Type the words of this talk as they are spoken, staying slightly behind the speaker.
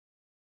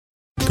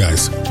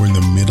Guys, we're in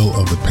the middle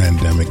of the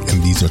pandemic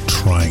and these are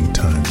trying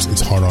times. It's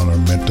hard on our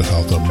mental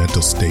health, our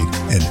mental state.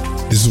 And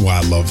this is why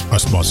I love our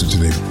sponsor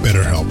today,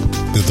 BetterHelp.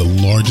 They're the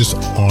largest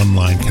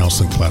online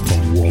counseling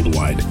platform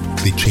worldwide.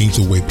 They change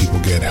the way people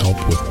get help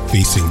with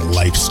facing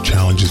life's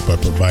challenges by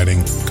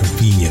providing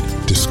convenient,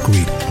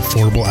 discreet,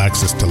 affordable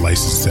access to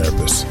licensed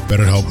therapists.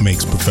 BetterHelp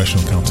makes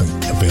professional counseling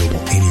available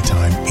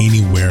anytime,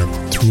 anywhere,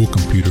 through a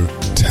computer,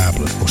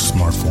 tablet, or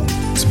smartphone.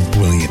 It's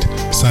brilliant.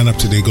 Sign up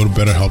today. Go to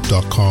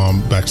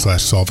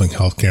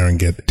betterhelp.com/solvinghealthcare and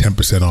get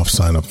 10% off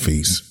sign-up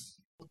fees.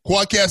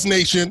 Quadcast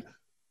Nation,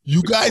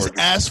 you guys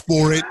asked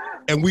for it,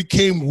 and we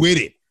came with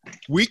it.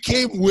 We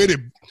came with it.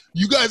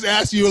 You guys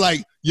asked, you were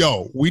like,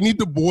 yo, we need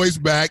the boys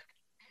back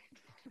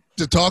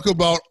to talk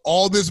about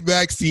all this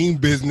vaccine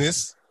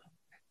business.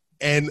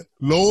 And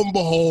lo and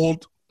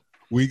behold,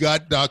 we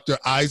got Dr.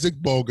 Isaac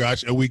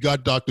Bogoch and we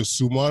got Dr.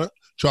 Sumon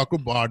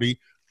Chakrabarti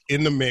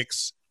in the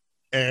mix.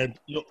 And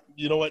you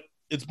know what?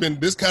 It's been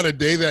this kind of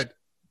day that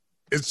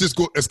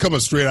it's coming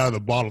straight out of the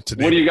bottle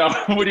today. What do you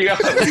got? What do you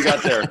got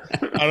there?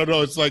 I don't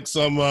know. It's like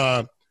some,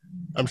 I'm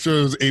sure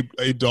it was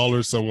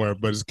 $8 somewhere,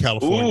 but it's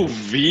California. Ooh,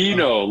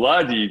 vino,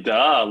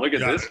 la-di-da. Look at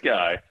this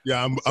guy.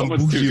 Yeah, I'm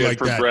bougie like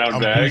that. I'm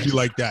bougie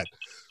like that.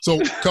 So,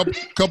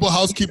 couple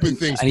housekeeping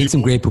things. I need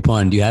some Grey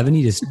Poupon. Do you have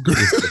any?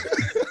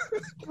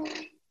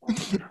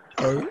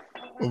 Oh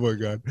my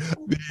God.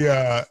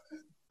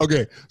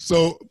 Okay,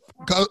 so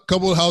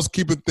couple of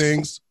housekeeping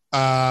things.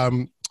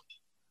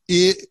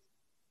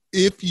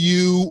 If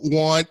you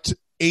want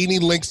any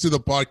links to the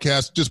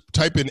podcast, just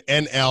type in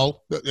NL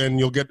and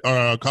you'll get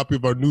a copy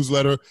of our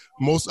newsletter.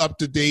 Most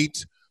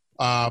up-to-date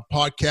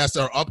podcasts,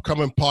 our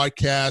upcoming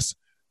podcasts,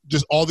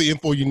 just all the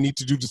info you need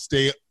to do to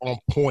stay on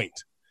point.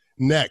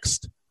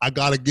 Next, I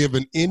got to give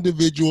an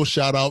individual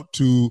shout out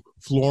to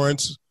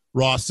Florence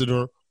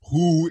Rossiter,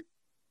 who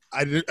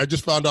I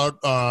just found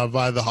out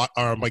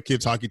via my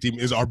kids' hockey team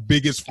is our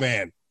biggest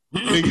fan.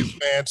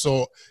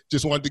 So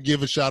just wanted to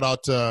give a shout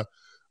out to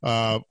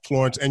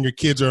Florence, and your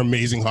kids are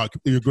amazing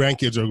your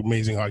grandkids are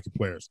amazing hockey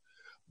players.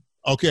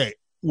 Okay,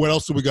 what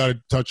else do we got to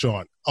touch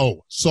on?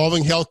 Oh,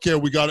 Solving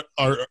Healthcare. We got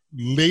our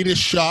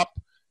latest shop.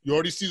 You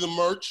already see the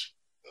merch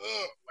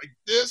like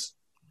this.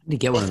 To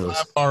get one of those.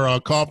 Our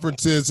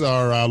conferences,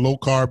 our low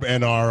carb,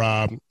 and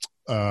our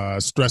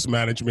stress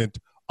management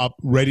up,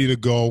 ready to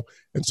go.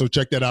 And so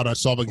check that out at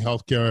Solving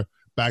Healthcare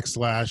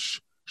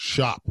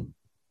 /shop.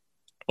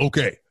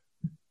 Okay.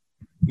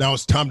 Now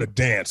it's time to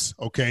dance,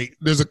 okay?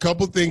 There's a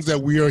couple things that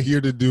we are here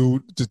to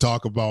do to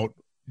talk about,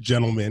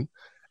 gentlemen,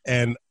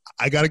 and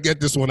I got to get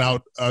this one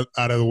out of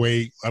the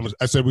way.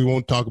 I said we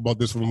won't talk about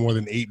this for more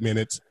than 8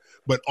 minutes,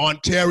 but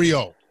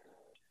Ontario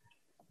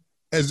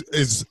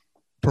is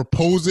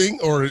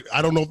proposing, or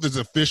I don't know if it's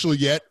official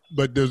yet,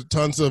 but there's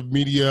tons of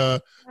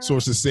media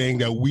sources saying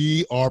that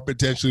we are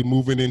potentially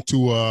moving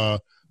into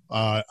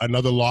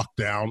another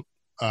lockdown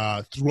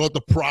throughout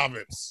the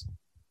province.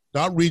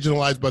 Not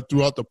regionalized, but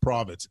throughout the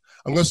province.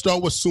 I'm going to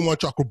start with Sumon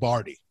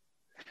Chakrabarti.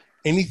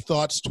 Any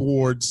thoughts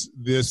towards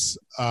this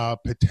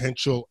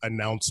potential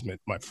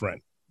announcement, my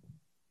friend?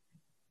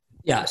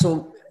 Yeah,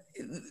 so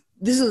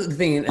this is the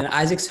thing, and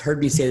Isaac's heard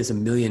me say this a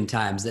million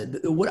times,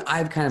 that what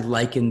I've kind of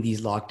likened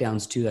these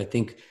lockdowns to, I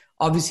think,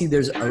 obviously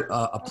there's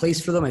a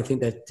place for them. I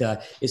think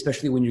that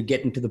especially when you're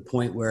getting to the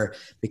point where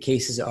the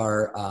cases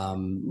are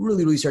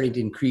really, really starting to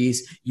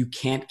increase, you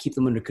can't keep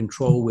them under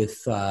control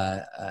with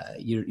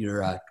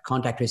your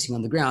contact tracing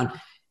on the ground.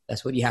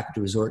 That's what you have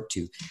to resort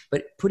to.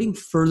 But putting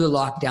further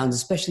lockdowns,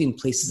 especially in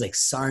places like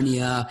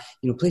Sarnia,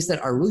 places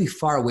that are really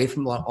far away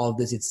from all of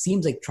this, it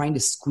seems like trying to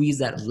squeeze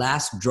that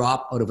last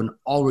drop out of an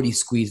already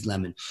squeezed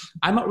lemon.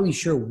 I'm not really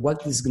sure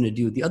what this is going to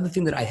do. The other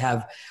thing that I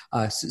have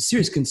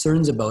serious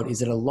concerns about is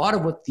that a lot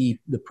of what the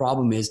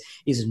problem is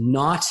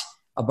not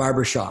a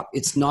barber shop.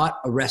 It's not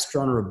a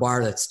restaurant or a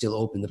bar that's still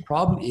open. The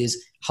problem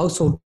is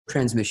household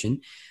transmission,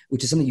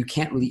 which is something you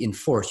can't really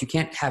enforce. You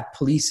can't have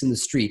police in the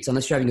streets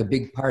unless you're having a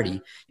big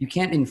party. You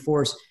can't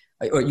enforce,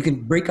 or you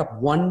can break up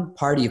one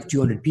party of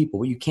 200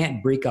 people, but you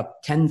can't break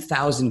up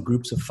 10,000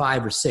 groups of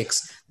 5 or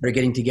 6 that are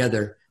getting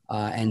together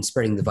and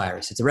spreading the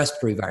virus. It's a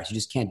respiratory virus. You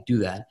just can't do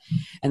that.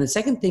 And the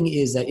second thing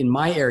is that in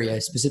my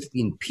area,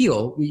 specifically in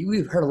Peel,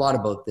 we've heard a lot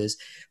about this,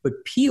 but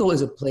Peel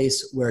is a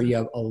place where you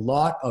have a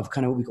lot of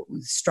kind of what we call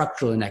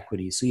structural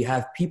inequities. So you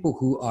have people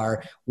who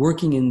are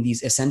working in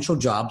these essential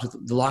jobs.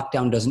 The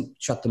lockdown doesn't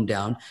shut them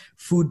down.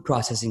 Food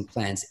processing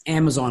plants,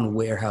 Amazon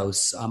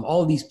warehouse,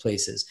 all of these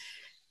places.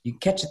 You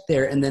catch it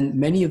there, and then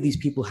many of these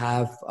people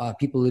have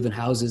people live in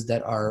houses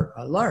that are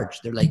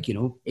large. They're like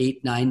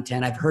 8, 9,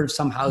 10. I've heard of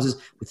some houses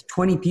with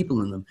 20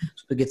 people in them.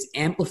 So it gets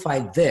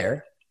amplified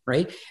there,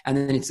 right? And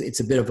then it's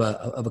a bit of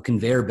a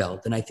conveyor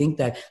belt. And I think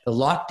that the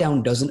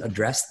lockdown doesn't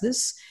address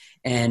this,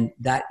 and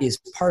that is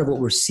part of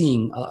what we're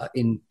seeing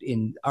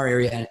in our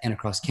area and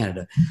across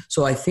Canada.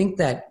 So I think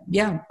that,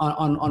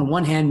 on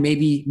one hand,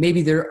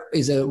 maybe there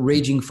is a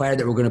raging fire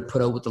that we're going to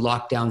put out with the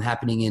lockdown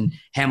happening in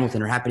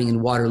Hamilton or happening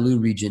in Waterloo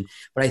region.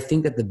 But I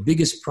think that the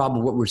biggest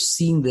problem, what we're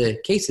seeing the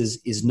cases,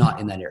 is not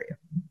in that area.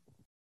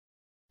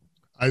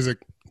 Isaac,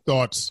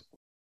 thoughts?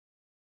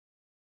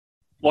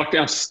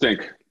 Lockdowns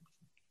stink,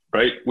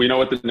 right? We know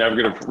what the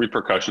negative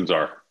repercussions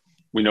are.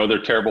 We know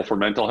they're terrible for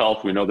mental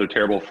health. We know they're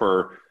terrible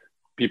for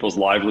people's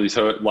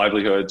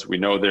livelihoods. We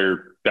know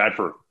they're bad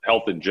for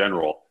health in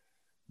general.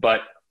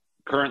 But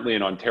currently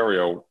in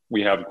Ontario,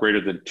 we have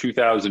greater than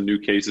 2,000 new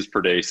cases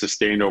per day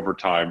sustained over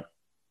time.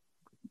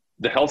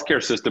 The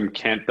healthcare system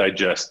can't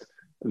digest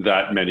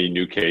that many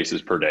new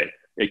cases per day.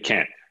 It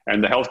can't.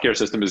 And the healthcare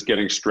system is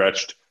getting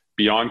stretched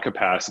beyond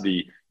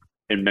capacity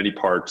in many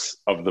parts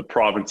of the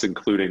province,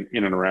 including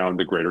in and around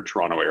the Greater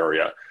Toronto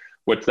area.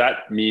 What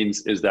that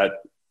means is that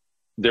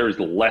there's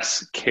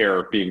less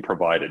care being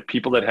provided.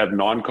 People that have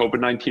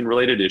non-COVID-19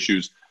 related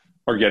issues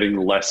are getting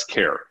less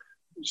care.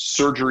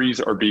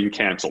 Surgeries are being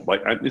canceled.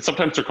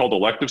 Sometimes they're called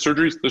elective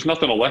surgeries. There's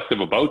nothing elective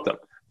about them.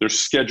 They're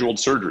scheduled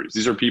surgeries.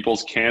 These are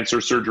people's cancer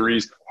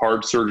surgeries,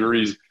 heart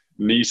surgeries,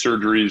 knee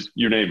surgeries,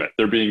 you name it.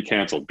 They're being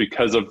canceled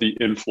because of the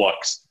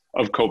influx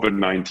of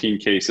COVID-19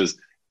 cases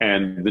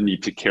and the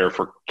need to care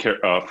for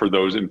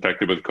those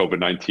infected with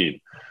COVID-19.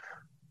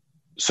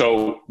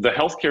 So the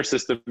healthcare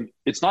system,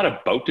 it's not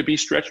about to be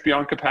stretched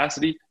beyond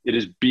capacity. It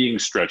is being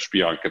stretched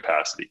beyond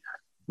capacity.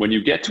 When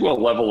you get to a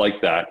level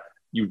like that,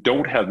 you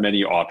don't have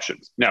many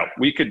options. Now,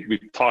 we've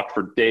talked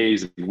for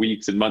days and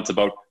weeks and months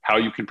about how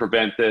you can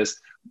prevent this,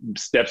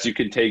 steps you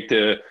can take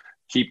to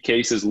keep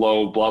cases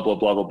low, blah, blah,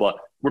 blah, blah, blah.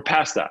 We're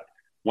past that.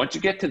 Once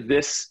you get to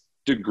this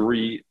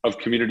degree of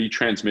community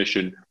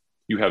transmission,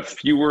 you have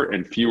fewer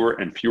and fewer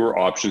and fewer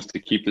options to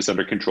keep this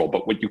under control.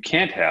 But what you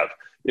can't have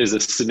is a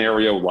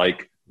scenario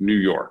like New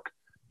York,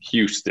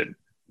 Houston,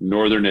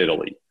 Northern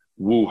Italy,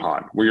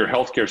 Wuhan, where your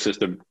healthcare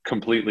system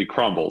completely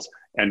crumbles.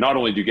 And not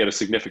only do you get a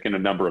significant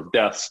number of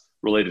deaths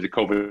related to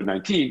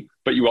COVID-19,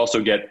 but you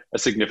also get a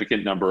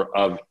significant number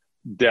of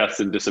deaths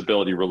and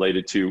disability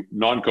related to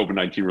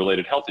non-COVID-19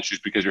 related health issues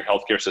because your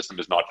healthcare system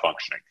is not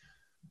functioning.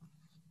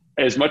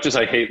 As much as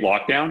I hate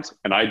lockdowns,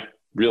 and I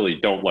really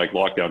don't like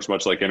lockdowns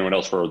much like anyone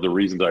else for the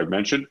reasons I've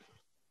mentioned,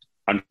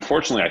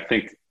 unfortunately, I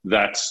think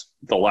that's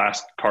the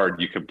last card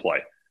you can play.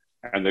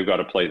 And they've got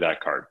to play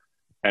that card.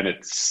 And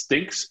it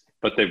stinks,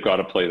 but they've got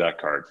to play that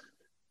card.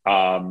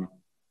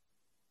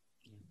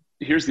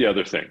 Here's the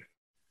other thing.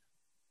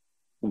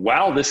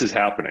 While this is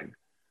happening,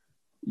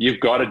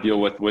 you've got to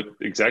deal with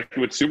exactly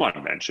what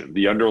Sumon mentioned,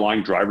 the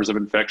underlying drivers of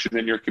infection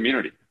in your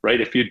community, right?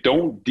 If you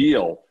don't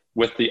deal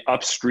with the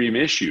upstream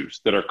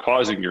issues that are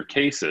causing your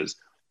cases,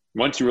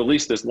 once you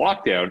release this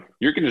lockdown,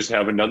 you're going to just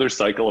have another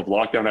cycle of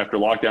lockdown after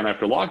lockdown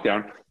after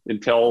lockdown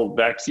until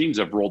vaccines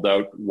have rolled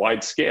out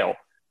wide scale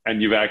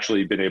and you've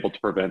actually been able to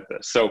prevent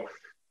this. So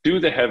do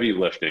the heavy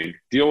lifting,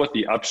 deal with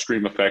the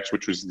upstream effects,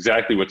 which was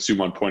exactly what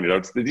Sumon pointed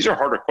out. These are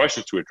harder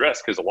questions to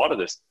address because a lot of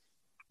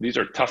these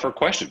are tougher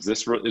questions.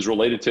 This is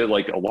related to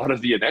like a lot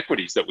of the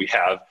inequities that we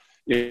have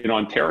in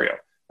Ontario.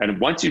 And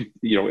once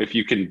if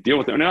you can deal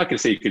with them, I'm not going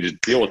to say you can just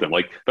deal with them,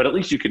 but at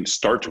least you can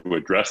start to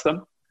address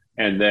them.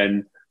 And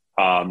then,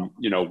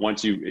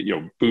 once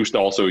you boost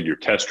also your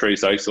test,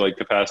 trace, isolate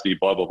capacity,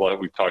 blah, blah, blah.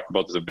 We've talked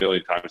about this a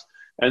billion times.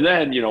 And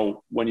then,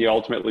 when you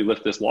ultimately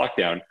lift this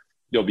lockdown,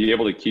 you'll be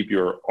able to keep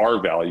your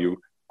R value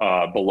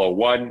below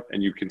 1,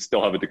 and you can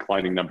still have a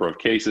declining number of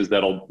cases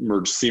that'll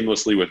merge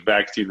seamlessly with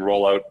vaccine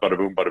rollout. Bada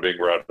boom, bada bing,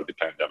 we're out of the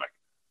pandemic.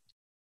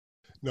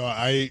 No,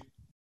 I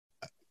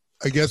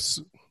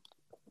guess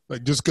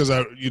just because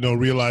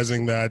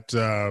realizing that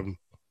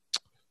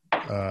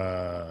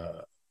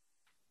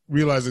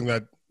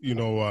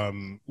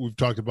we've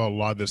talked about a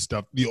lot of this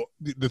stuff.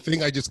 The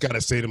thing I just got to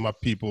say to my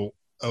people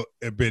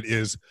a bit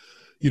is,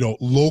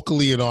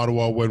 locally in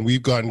Ottawa, when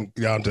we've gotten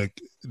down to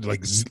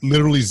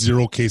literally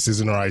 0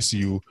 cases in our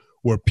ICU,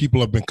 where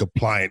people have been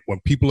compliant, when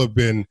people have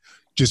been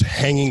just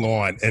hanging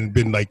on and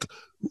been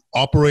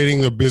operating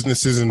their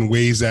businesses in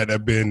ways that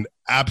have been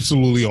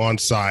absolutely on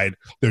side,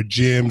 their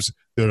gyms,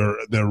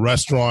 their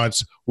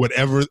restaurants,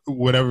 whatever,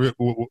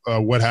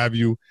 what have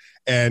you.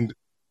 And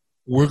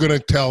we're going to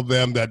tell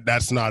them that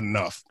that's not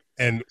enough.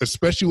 And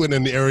especially in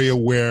an area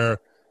where,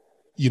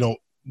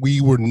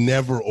 we were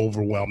never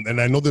overwhelmed. And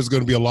I know there's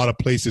going to be a lot of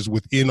places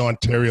within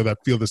Ontario that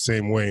feel the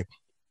same way.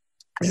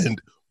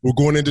 And we're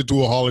going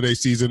into a holiday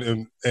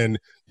season, and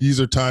these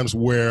are times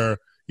where,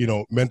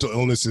 mental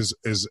illness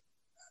is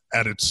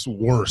at its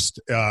worst.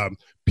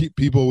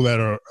 People that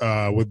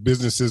are with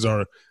businesses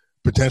are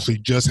potentially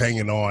just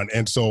hanging on.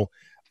 And so,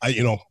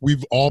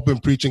 we've all been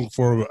preaching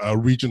for a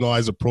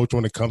regionalized approach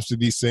when it comes to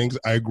these things.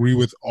 I agree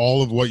with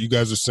all of what you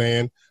guys are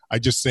saying. I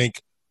just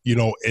think,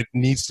 it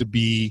needs to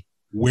be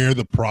where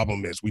the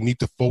problem is. We need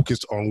to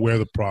focus on where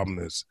the problem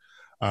is.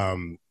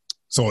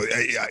 So,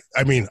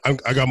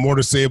 I got more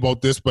to say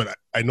about this, but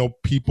I know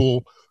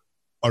people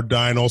are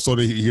dying also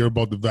to hear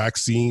about the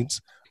vaccines.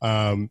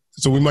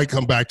 So we might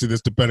come back to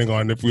this depending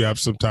on if we have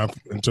some time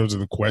in terms of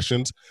the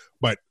questions.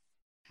 But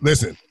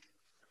listen,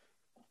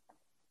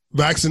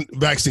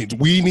 vaccines.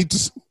 We need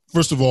to,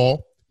 first of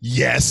all,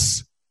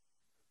 yes,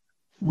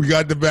 we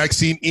got the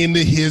vaccine in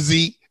the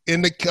hizzy,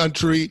 in the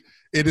country.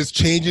 It is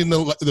changing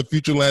the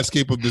future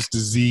landscape of this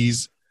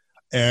disease.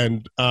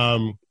 And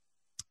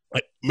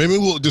Maybe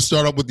we'll just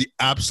start up with the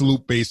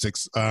absolute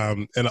basics,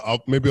 and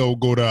I'll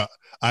go to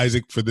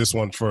Isaac for this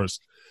one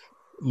first.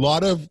 A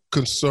lot of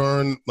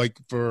concern, like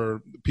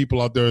for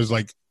people out there, is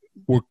like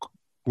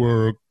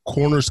were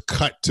corners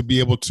cut to be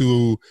able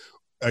to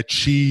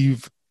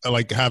achieve,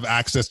 like have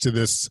access to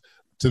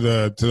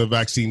the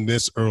vaccine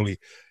this early.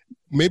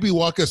 Maybe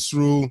walk us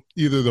through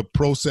either the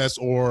process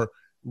or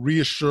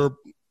reassure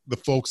the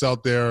folks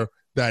out there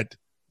that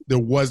there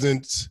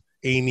wasn't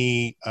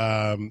any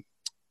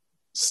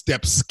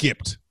steps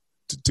skipped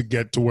to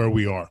get to where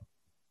we are.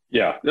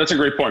 Yeah, that's a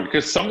great point,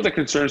 because some of the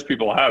concerns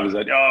people have is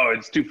that, oh,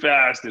 it's too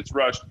fast, it's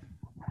rushed.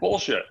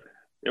 Bullshit.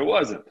 It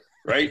wasn't,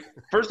 right?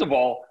 First of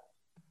all,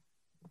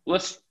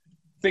 let's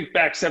think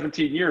back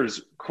 17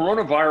 years.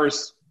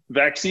 Coronavirus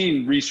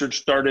vaccine research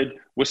started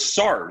with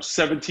SARS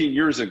 17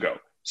 years ago.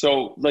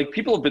 So like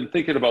people have been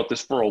thinking about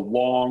this for a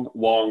long,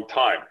 long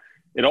time.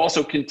 It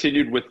also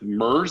continued with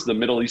MERS, the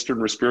Middle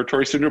Eastern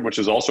Respiratory Syndrome, which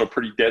is also a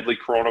pretty deadly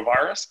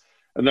coronavirus.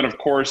 And then, of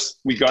course,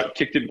 we got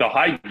kicked into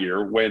high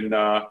gear when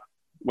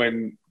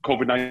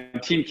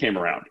COVID-19 came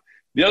around.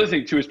 The other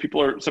thing, too, is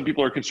some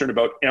people are concerned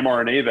about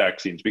mRNA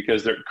vaccines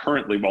because they're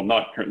currently, well,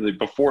 not currently,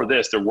 before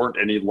this, there weren't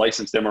any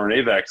licensed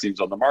mRNA vaccines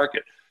on the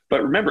market.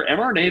 But remember,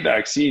 mRNA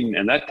vaccine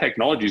and that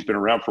technology has been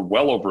around for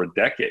well over a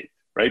decade,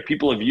 right?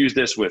 People have used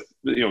this with,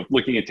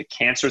 looking into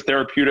cancer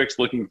therapeutics,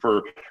 looking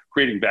for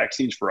creating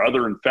vaccines for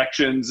other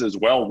infections as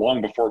well, long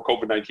before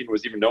COVID-19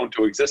 was even known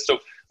to exist. So,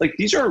 like,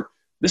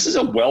 this is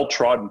a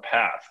well-trodden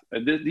path.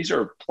 And these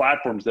are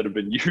platforms that have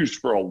been used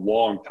for a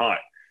long time.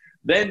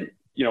 Then,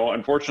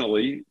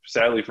 unfortunately,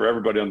 sadly for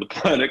everybody on the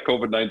planet,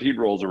 COVID-19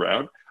 rolls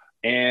around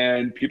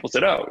and people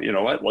said, oh, you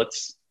know what,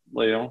 let's,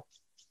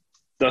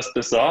 dust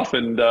this off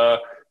and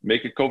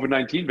make a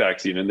COVID-19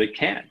 vaccine, and they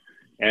can.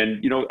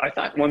 And, I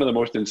thought one of the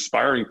most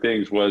inspiring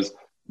things was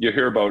you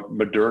hear about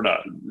Moderna.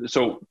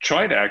 So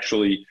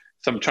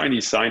some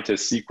Chinese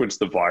scientists sequenced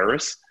the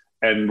virus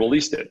and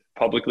released it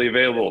publicly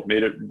available,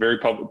 made it very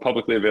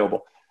publicly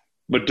available.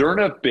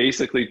 Moderna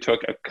basically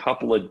took a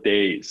couple of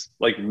days,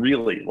 like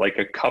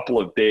a couple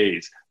of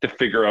days to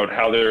figure out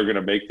how they were going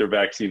to make their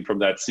vaccine from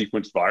that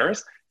sequenced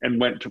virus, and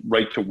went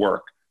right to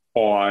work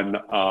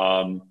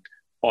on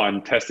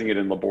testing it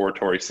in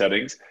laboratory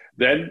settings.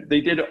 Then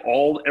they did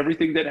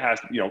everything that has,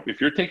 if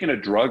you're taking a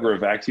drug or a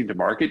vaccine to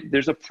market,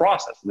 there's a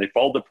process, and they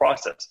followed the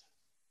process.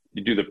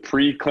 You do the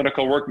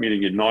preclinical work,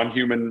 meaning in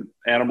non-human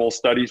animal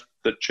studies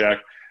that check.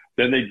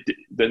 Then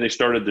they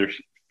started their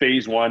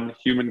phase 1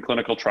 human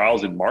clinical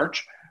trials in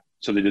March.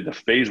 So they did the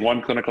phase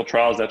 1 clinical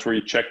trials. That's where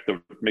you check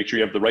make sure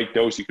you have the right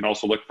dose. You can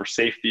also look for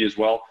safety as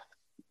well.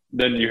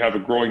 Then you have a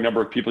growing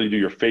number of people. You do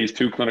your phase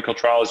 2 clinical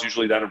trials.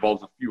 Usually that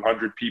involves a few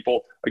hundred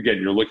people. Again,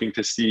 you're looking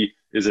to see,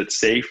 is it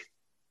safe?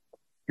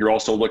 You're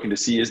also looking to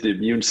see, is the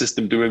immune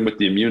system doing what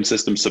the immune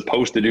system's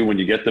supposed to do when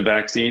you get the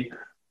vaccine?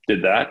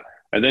 Did that.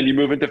 And then you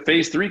move into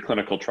phase 3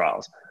 clinical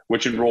trials,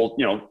 which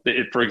enrolled,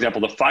 for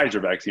example, the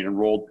Pfizer vaccine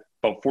enrolled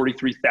about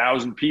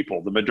 43,000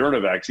 people. The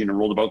Moderna vaccine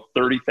enrolled about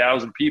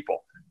 30,000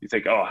 people. You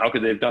think, oh, how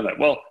could they have done that?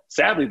 Well,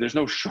 sadly, there's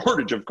no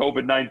shortage of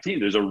COVID-19.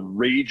 There's a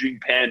raging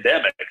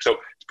pandemic. So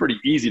it's pretty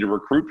easy to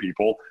recruit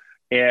people.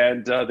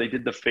 And they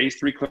did the phase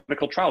 3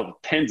 clinical trial with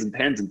tens and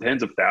tens and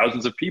tens of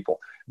thousands of people.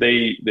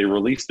 They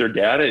released their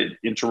data,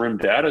 interim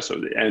data.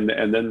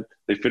 And then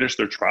they finished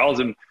their trials,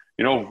 and,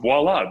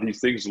 voila,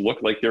 these things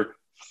look like they're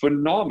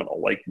phenomenal.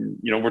 Like,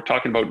 we're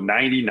talking about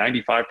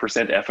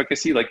 90-95%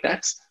 efficacy. Like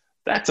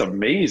that's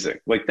amazing.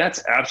 Like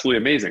that's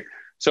absolutely amazing.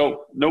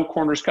 So no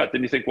corners cut.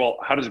 Then you think, well,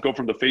 how does it go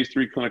from the phase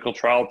 3 clinical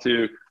trial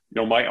to,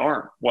 my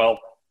arm? Well,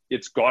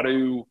 it's got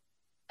to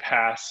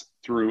pass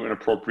through an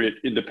appropriate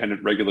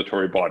independent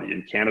regulatory body.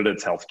 In Canada,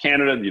 it's Health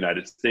Canada. In the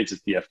United States,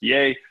 it's the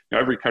FDA.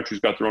 Every country's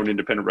got their own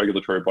independent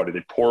regulatory body.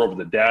 They pour over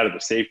the data, the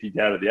safety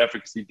data, the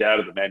efficacy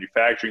data, the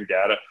manufacturing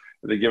data,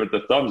 and they give it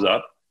the thumbs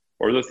up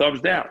or the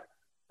thumbs down.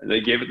 And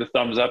they gave it the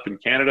thumbs up in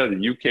Canada,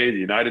 the UK, the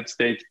United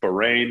States,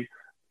 Bahrain,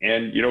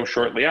 and,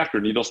 shortly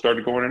after, needles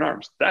started going in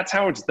arms. That's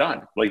how it's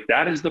done. Like,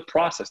 that is the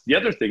process. The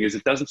other thing is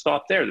it doesn't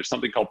stop there. There's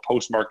something called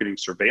post-marketing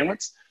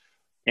surveillance.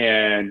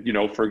 And,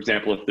 for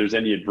example, if there's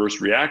any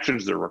adverse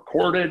reactions, they're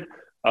recorded.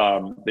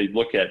 They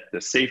look at the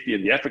safety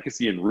and the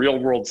efficacy in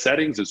real-world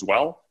settings as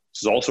well.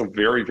 This is also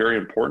very, very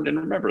important. And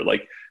remember,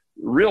 like,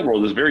 real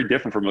world is very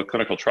different from a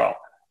clinical trial.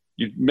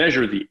 You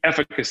measure the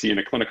efficacy in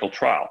a clinical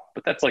trial,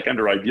 but that's like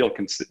under ideal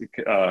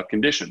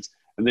conditions.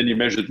 And then you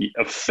measure the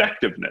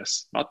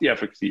effectiveness, not the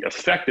efficacy,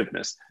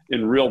 effectiveness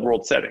in real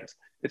world settings.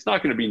 It's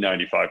not going to be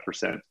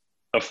 95%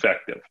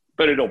 effective,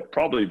 but it'll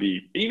probably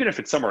be, even if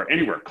it's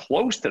anywhere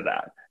close to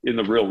that in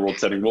the real world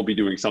setting, we'll be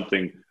doing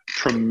something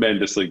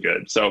tremendously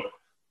good. So,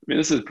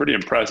 this is pretty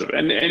impressive.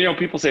 And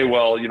people say,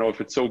 well,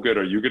 if it's so good,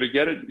 are you going to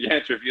get it? The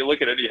answer, if you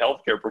look at any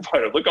healthcare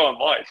provider, look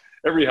online.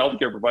 Every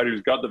healthcare provider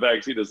who's got the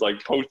vaccine is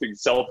like posting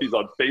selfies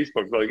on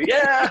Facebook. They're like,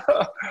 yeah,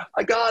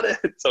 I got it.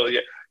 So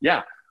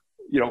yeah.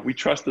 We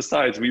trust the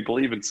science. We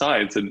believe in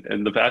science,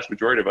 and the vast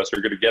majority of us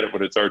are going to get it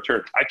when it's our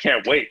turn. I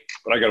can't wait,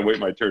 but I got to wait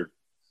my turn.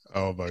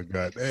 Oh my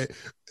God. Hey,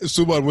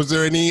 Sumon, was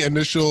there any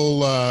initial,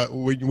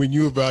 when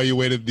you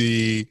evaluated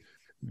the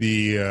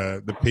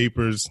the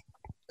papers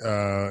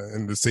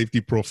and the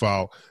safety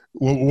profile.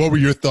 What were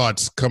your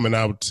thoughts coming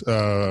out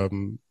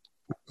when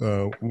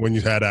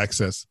you had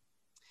access?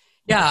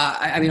 Yeah,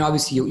 I mean,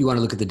 obviously you want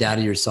to look at the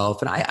data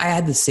yourself. And I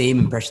had the same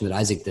impression that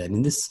Isaac did. I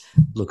mean, this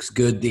looks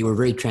good. They were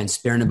very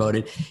transparent about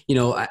it,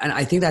 and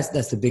I think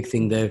that's the big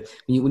thing.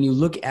 When you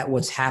look at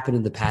what's happened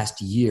in the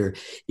past year,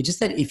 it's just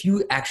that if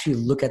you actually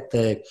look at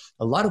a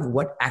lot of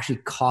what actually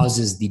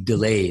causes the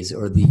delays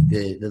or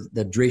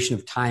the duration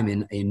of time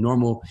in a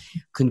normal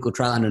clinical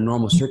trial under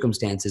normal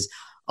circumstances,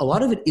 a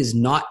lot of it is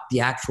not the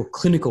actual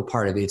clinical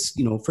part of it. It's,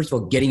 first of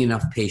all, getting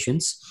enough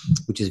patients,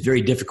 which is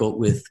very difficult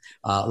with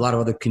a lot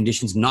of other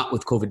conditions, not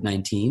with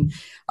COVID-19.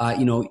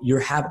 You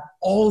have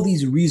all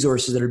these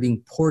resources that are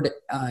being poured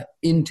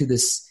into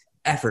this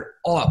effort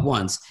all at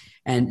once.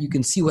 And you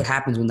can see what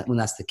happens when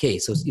that's the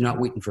case. So you're not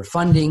waiting for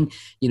funding,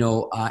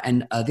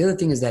 and the other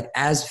thing is that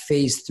as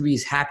phase 3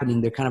 is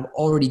happening, they're kind of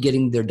already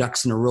getting their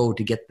ducks in a row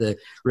to get the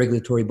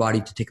regulatory body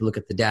to take a look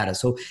at the data.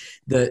 So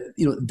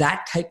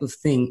that type of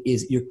thing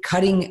is you're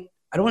cutting,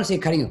 I don't want to say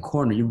cutting a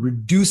corner, you're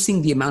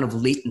reducing the amount of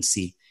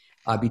latency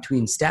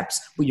between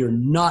steps, but you're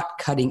not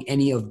cutting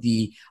any of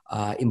the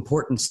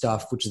important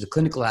stuff, which is the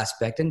clinical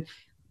aspect. And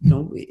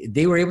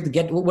they were able to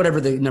get whatever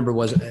the number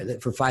was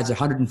for Pfizer,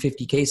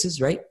 150 cases,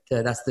 right?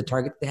 That's the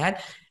target they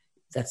had.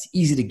 That's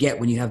easy to get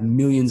when you have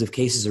millions of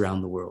cases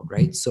around the world,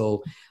 right?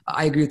 So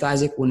I agree with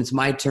Isaac. When it's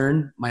my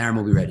turn, my arm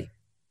will be ready.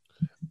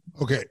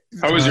 Okay.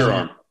 How is your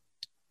arm?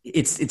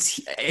 It's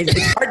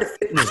hard to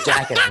fit in this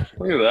jacket.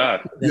 Look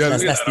at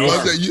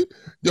that.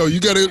 You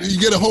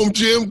get a home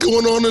gym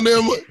going on in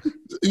there.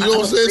 You know what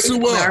I'm saying? So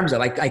well. My arms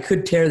up. I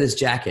could tear this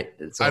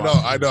jacket. I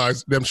know.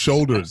 It's them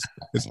shoulders.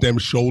 It's them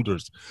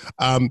shoulders.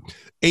 Was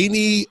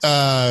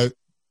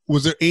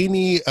there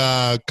any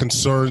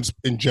concerns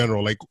in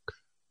general? Like,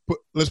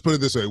 let's put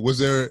it this way: was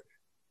there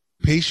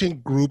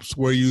patient groups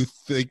where you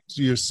think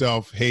to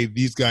yourself, "Hey,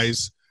 these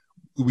guys,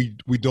 we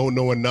don't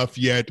know enough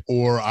yet,"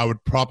 or I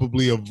would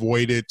probably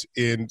avoid it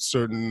in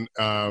certain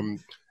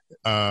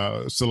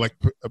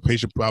select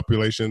patient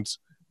populations?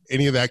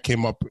 Any of that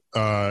came up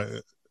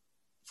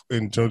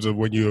in terms of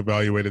when you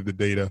evaluated the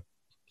data?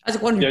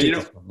 Isaac, why don't you take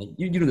this one?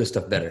 You do this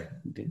stuff better.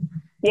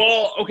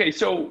 Well, okay,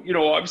 so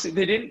obviously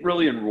they didn't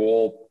really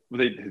enroll.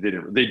 They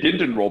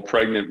didn't enroll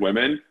pregnant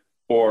women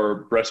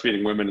or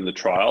breastfeeding women in the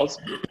trials,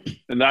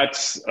 and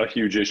that's a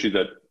huge issue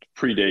that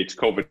predates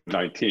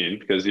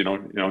COVID-19 because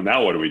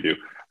now what do we do?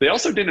 They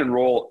also didn't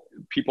enroll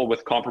people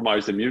with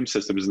compromised immune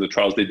systems in the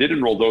trials. They did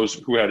enroll those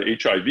who had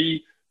HIV,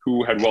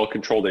 who had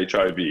well-controlled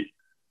HIV.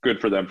 Good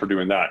for them for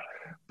doing that.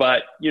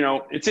 But,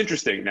 it's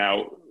interesting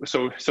now.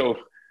 So,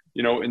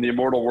 in the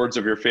immortal words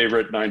of your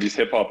favorite 90s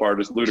hip hop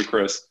artist,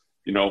 Ludacris,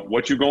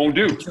 what you gonna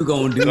do? What you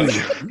gonna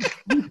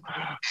do?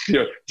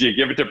 Do you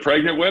give it to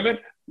pregnant women?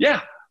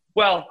 Yeah.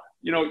 Well,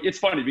 it's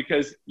funny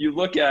because you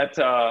look at,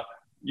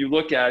 you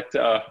like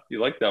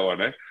that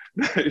one, eh?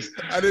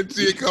 I didn't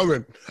see it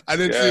coming.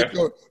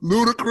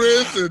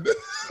 Ludacris and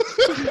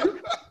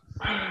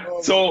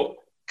so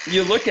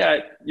you look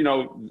at,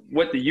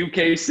 what the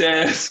UK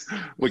says,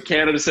 what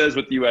Canada says,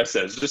 what the US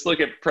says. Just look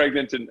at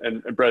pregnant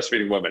and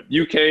breastfeeding women.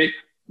 UK,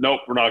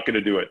 nope, we're not going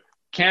to do it.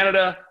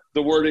 Canada,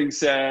 the wording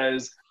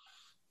says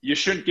you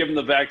shouldn't give them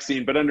the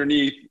vaccine, but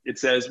underneath it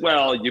says,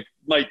 well, you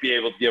might be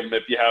able to give them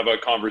if you have a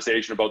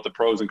conversation about the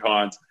pros and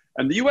cons.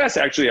 And the US,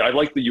 actually, I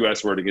like the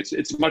US wording.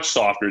 It's much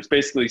softer. It's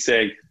basically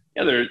saying,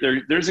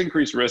 there's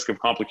increased risk of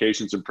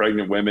complications in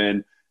pregnant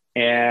women.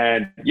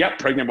 And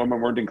pregnant women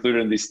weren't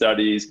included in these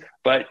studies,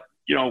 but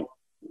you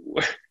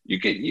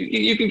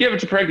can give it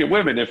to pregnant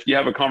women if you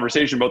have a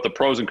conversation about the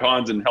pros and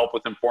cons and help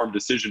with informed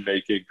decision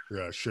making.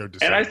 Yeah, sure.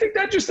 And I think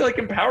that just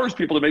empowers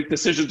people to make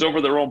decisions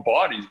over their own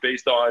bodies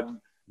based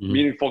on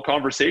meaningful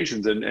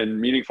conversations and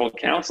meaningful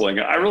counseling.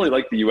 I really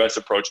like the U.S.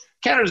 approach.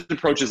 Canada's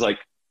approach is like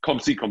comme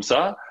ci, comme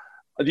ça.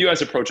 The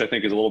U.S. approach, I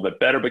think, is a little bit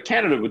better, but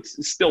Canada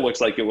still looks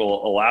like it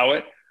will allow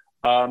it.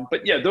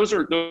 But those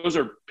are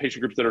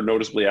patient groups that are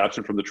noticeably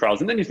absent from the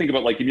trials. And then you think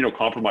about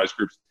immunocompromised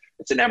groups.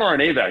 It's an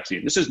mRNA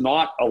vaccine. This is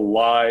not a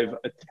live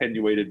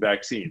attenuated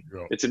vaccine.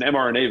 No. It's an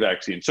mRNA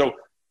vaccine. So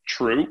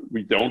true,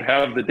 we don't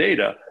have the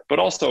data, but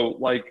also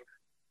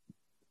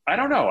I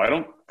don't know. I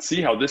don't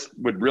see how this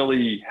would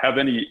really have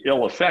any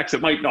ill effects.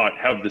 It might not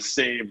have the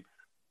same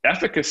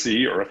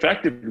efficacy or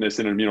effectiveness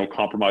in an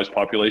immunocompromised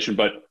population,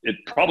 but it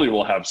probably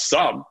will have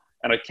some.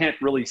 And I can't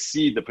really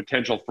see the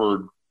potential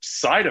for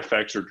side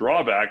effects or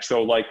drawbacks.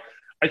 So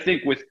I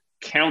think with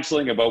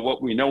counseling about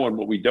what we know and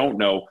what we don't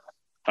know,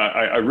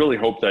 I really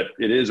hope that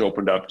it is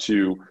opened up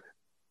to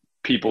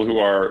people who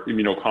are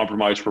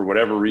immunocompromised for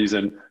whatever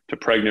reason, to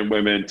pregnant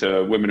women,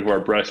 to women who are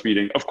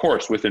breastfeeding, of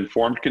course, with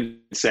informed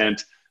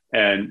consent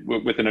and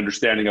with an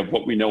understanding of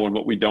what we know and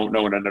what we don't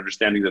know, and an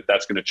understanding that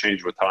that's going to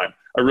change with time.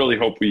 I really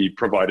hope we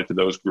provide it to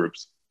those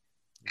groups.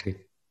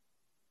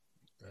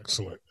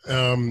 Excellent.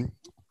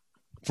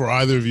 For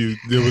either of you,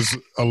 there was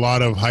a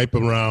lot of hype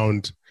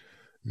around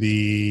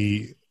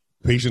the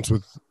patients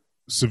with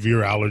severe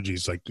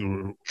allergies,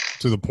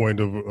 to the point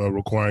of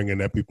requiring an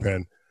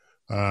EpiPen.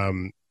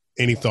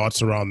 Any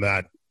thoughts around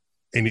that?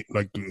 any,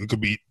 like it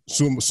could be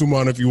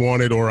Sumon if you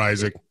want it, or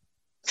Isaac.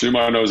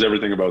 Sumon knows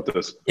everything about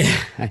this.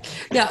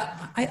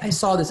 Yeah, I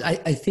saw this. I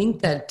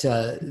think that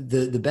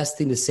the best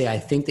thing to say, I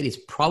think that it's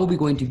probably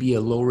going to be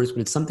a low risk,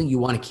 but it's something you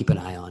want to keep an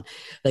eye on.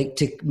 Like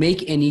to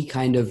make any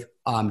kind of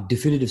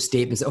definitive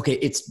statements, okay,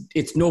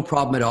 it's no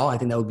problem at all. I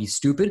think that would be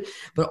stupid,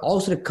 but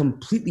also to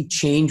completely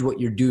change what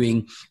you're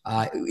doing,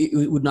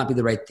 it would not be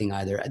the right thing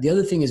either. The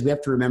other thing is we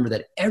have to remember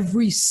that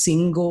every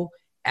single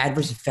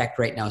adverse effect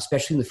right now,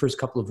 especially in the first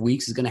couple of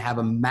weeks, is going to have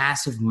a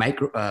massive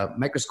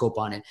microscope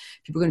on it.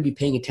 People are going to be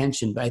paying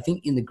attention, but I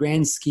think in the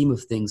grand scheme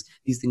of things,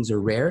 these things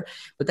are rare.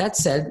 But that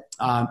said,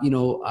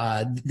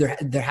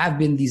 there have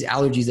been these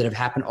allergies that have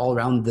happened all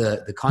around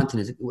the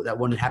continent. That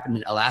one that happened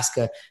in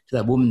Alaska to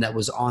that woman that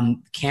was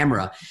on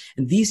camera.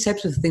 And these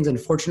types of things,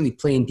 unfortunately,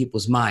 play in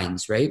people's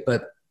minds, right?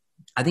 But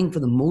I think for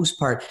the most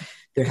part,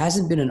 there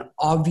hasn't been an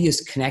obvious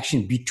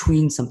connection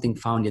between something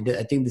found yet.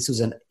 I think this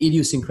was an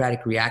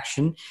idiosyncratic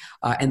reaction.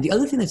 And the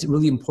other thing that's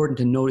really important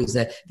to note is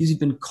that these have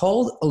been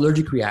called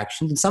allergic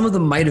reactions, and some of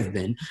them might have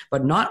been,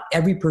 but not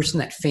every person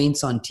that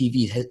faints on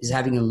TV is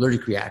having an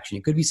allergic reaction.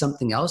 It could be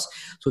something else.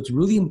 So it's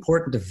really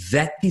important to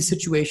vet these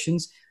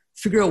situations,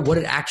 figure out what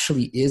it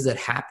actually is that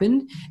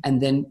happened, and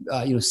then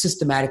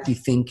systematically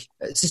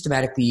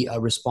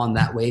respond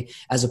that way,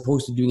 as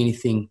opposed to doing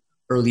anything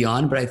early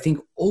on. But I think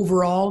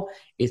overall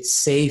it's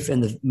safe,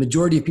 and the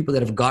majority of people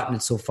that have gotten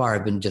it so far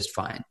have been just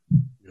fine.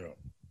 Yeah,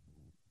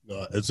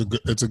 no, it's a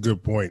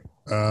good point.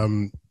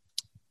 The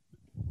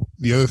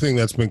other thing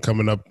that's been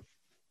coming up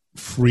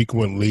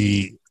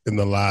frequently in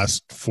the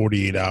last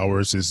 48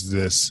 hours is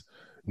this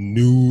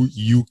new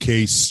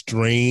UK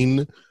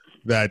strain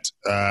that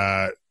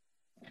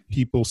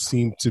people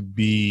seem to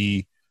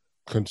be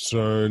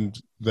concerned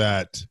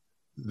that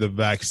the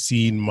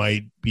vaccine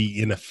might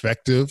be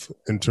ineffective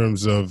in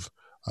terms of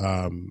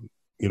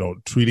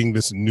treating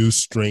this new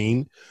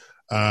strain.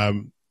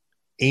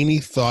 Any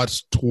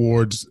thoughts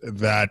towards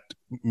that?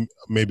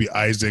 Maybe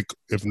Isaac,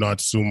 if not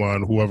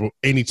Sumon, whoever,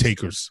 any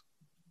takers?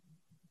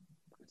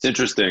 It's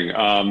interesting.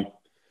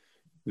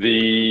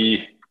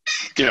 Let's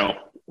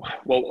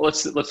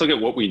look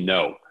at what we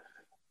know.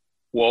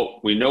 Well,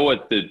 we know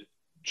what the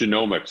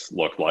genomics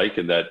look like,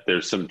 and that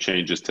there's some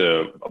changes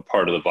to a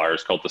part of the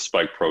virus called the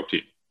spike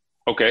protein.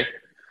 Okay.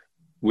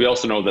 We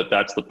also know that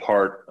that's the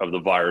part of the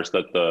virus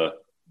that the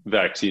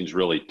vaccines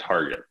really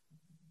target.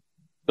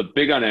 The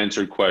big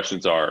unanswered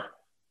questions are,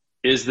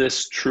 is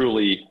this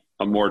truly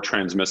a more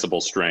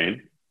transmissible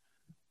strain?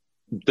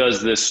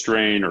 Does this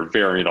strain or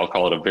variant, I'll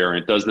call it a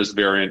variant, does this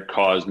variant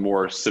cause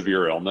more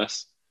severe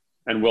illness?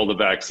 And will the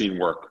vaccine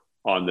work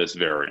on this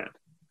variant?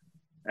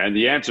 And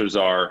the answers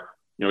are,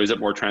 is it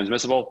more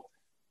transmissible?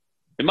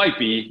 It might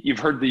be. You've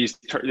heard these,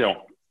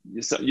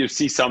 you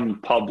see some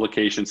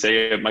publications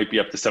say it might be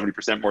up to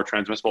 70% more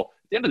transmissible.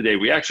 At the end of the day,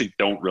 we actually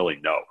don't really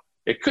know.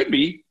 It could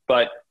be,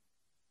 but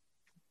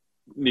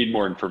need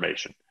more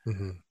information.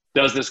 Mm-hmm.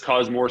 Does this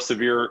cause more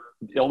severe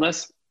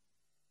illness?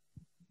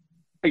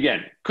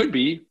 Again, could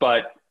be,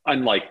 but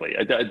unlikely.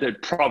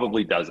 It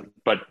probably doesn't,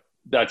 but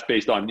that's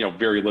based on,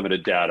 very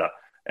limited data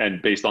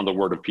and based on the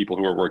word of people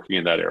who are working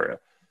in that area.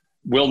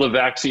 Will the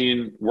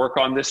vaccine work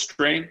on this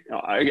strain?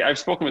 I've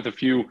spoken with a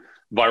few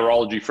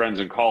virology friends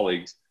and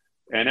colleagues,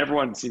 and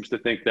everyone seems to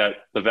think that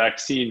the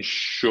vaccine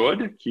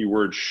should,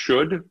 keyword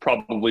should,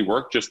 probably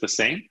work just the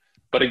same.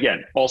 But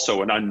again,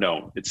 also an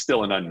unknown. It's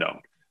still an unknown.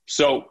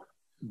 So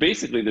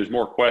basically there's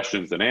more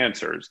questions than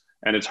answers,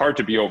 and it's hard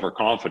to be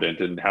overconfident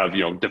and have,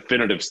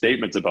 definitive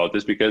statements about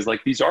this, because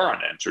these are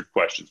unanswered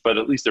questions, but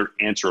at least they're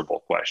answerable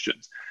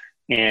questions.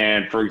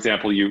 And for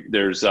example,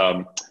 there's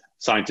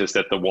scientists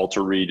at the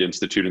Walter Reed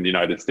Institute in the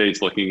United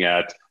States looking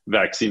at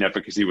vaccine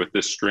efficacy with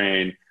this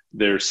strain.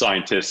 There's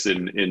scientists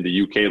in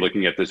the UK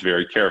looking at this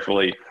very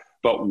carefully.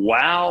 But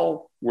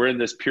while we're in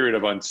this period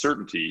of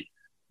uncertainty,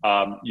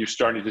 you're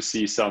starting to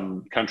see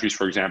some countries,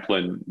 for example,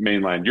 in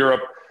mainland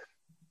Europe,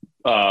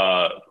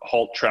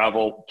 halt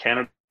travel.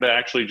 Canada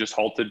actually just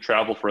halted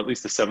travel for at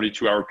least a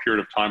 72-hour period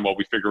of time while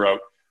we figure out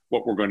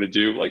what we're going to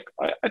do.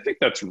 I think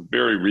that's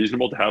very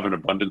reasonable to have an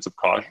abundance of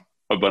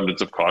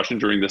caution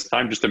during this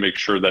time, just to make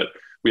sure that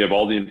we have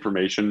all the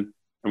information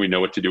and we know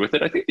what to do with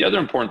it. I think the other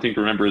important thing to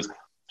remember is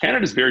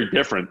Canada is very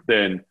different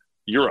than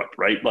Europe,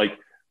 right?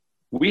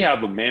 We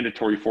have a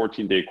mandatory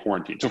 14-day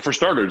quarantine. So for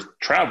starters,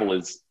 travel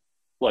is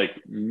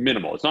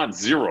minimal. It's not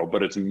zero,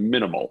 but it's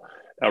minimal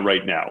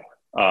right now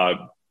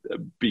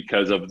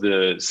because of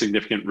the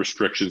significant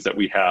restrictions that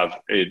we have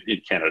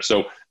in Canada.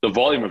 So the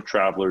volume of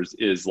travelers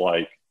is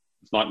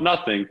it's not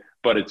nothing,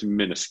 but it's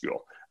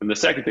minuscule. And the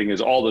second thing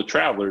is all the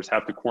travelers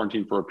have to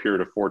quarantine for a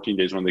period of 14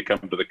 days when they come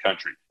to the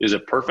country. Is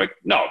it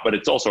perfect? No, but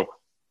it's also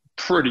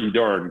pretty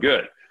darn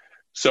good.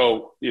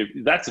 So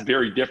that's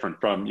very different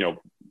from,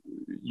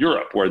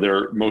 Europe,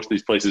 where most of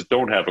these places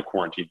don't have a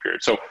quarantine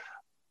period. So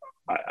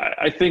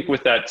I think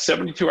with that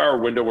 72-hour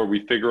window where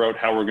we figure out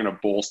how we're going to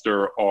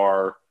bolster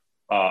our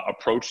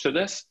approach to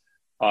this,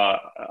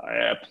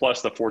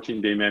 plus the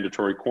 14-day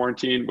mandatory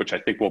quarantine, which I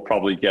think will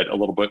probably get a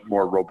little bit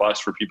more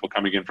robust for people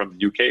coming in from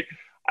the UK.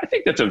 I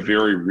think that's a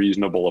very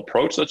reasonable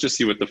approach. Let's just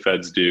see what the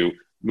feds do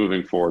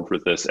moving forward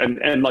with this.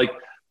 And like,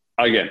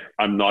 again,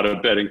 I'm not a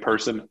betting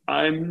person.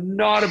 I'm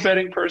not a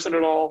betting person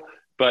at all.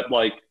 But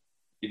like,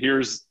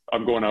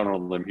 I'm going out on a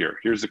limb here.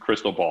 Here's the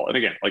crystal ball. And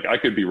again, like I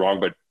could be wrong,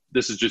 but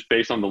this is just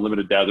based on the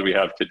limited data that we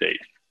have to date.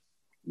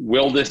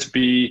 Will this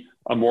be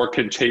a more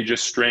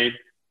contagious strain?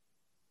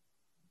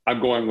 I'm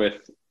going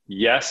with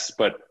yes,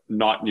 but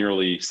not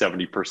nearly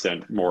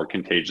 70% more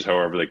contagious,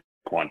 however they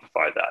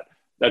quantify that.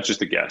 That's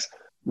just a guess.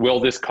 Will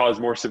this cause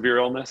more severe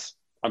illness?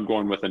 I'm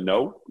going with a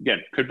no. Again,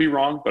 could be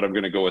wrong, but I'm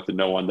going to go with a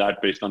no on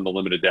that based on the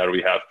limited data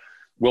we have.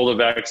 Will the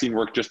vaccine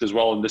work just as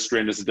well in this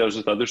strain as it does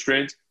with other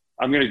strains?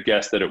 I'm going to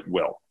guess that it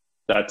will.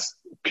 That's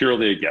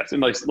purely a guess.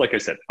 And like I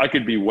said, I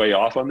could be way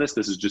off on this.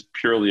 This is just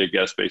purely a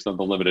guess based on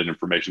the limited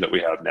information that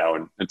we have now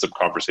and some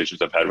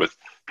conversations I've had with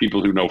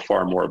people who know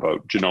far more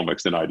about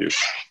genomics than I do.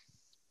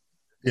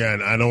 Yeah,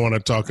 and I don't want to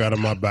talk out of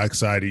my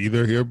backside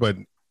either here, but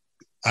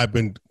I've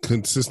been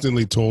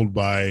consistently told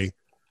by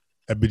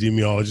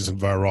epidemiologists and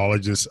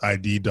virologists,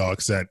 ID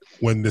docs, that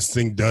when this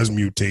thing does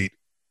mutate,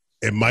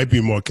 it might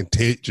be more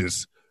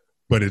contagious,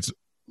 but it's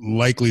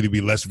likely to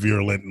be less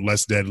virulent and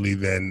less deadly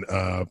than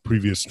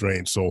previous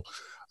strains. So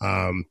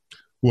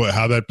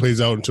how that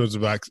plays out in terms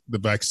of the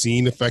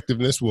vaccine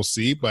effectiveness, we'll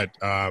see. But,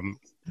 I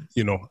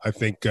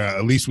think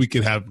at least we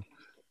can have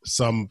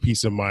some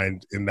peace of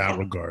mind in that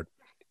regard.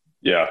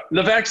 Yeah.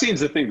 The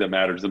vaccine's the thing that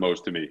matters the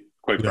most to me,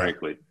 quite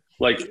frankly.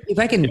 Like, if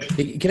I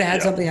can I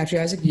add something actually,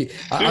 Isaac?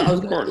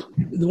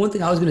 The one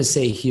thing I was going to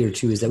say here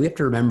too is that we have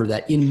to remember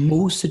that in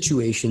most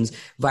situations,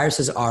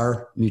 viruses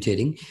are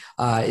mutating.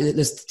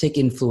 Let's take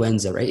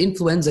influenza, right?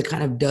 Influenza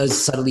kind of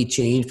does subtly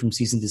change from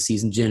season to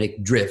season,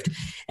 genetic drift.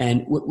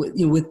 And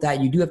with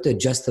that, you do have to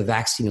adjust the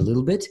vaccine a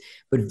little bit,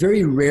 but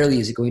very rarely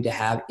is it going to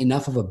have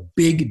enough of a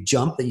big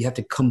jump that you have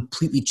to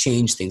completely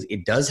change things.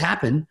 It does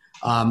happen.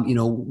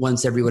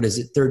 Once every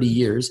 30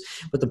 years.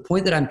 But the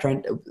point that I'm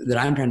trying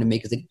to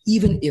make is that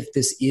even if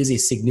this is a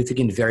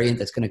significant variant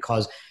that's going to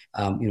cause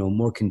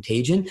more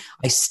contagion,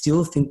 I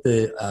still think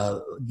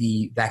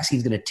the vaccine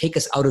is going to take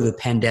us out of the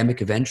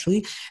pandemic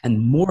eventually, and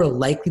more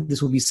likely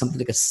this will be something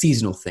like a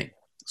seasonal thing.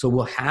 So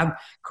we'll have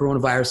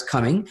coronavirus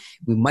coming.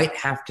 We might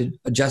have to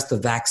adjust the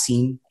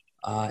vaccine.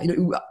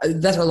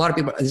 That's what a lot of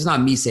people, it's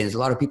not me saying this, a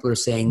lot of people are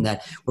saying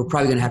that we're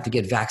probably going to have to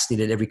get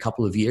vaccinated every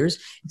couple of years,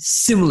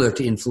 similar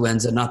to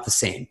influenza, not the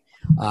same.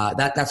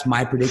 That's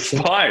my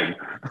prediction. Fine.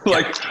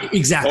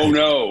 Exactly. Oh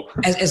no.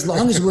 As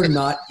long as we're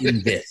not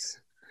in this,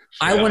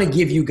 I want to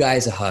give you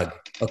guys a hug.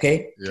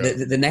 Okay. Yeah.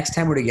 The next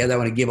time we're together, I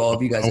want to give all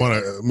of you guys. I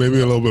want to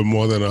maybe a little bit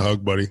more than a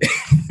hug, buddy.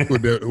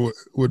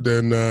 with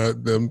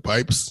them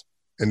pipes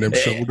and them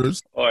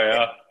shoulders. Oh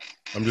yeah.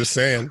 I'm just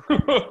saying.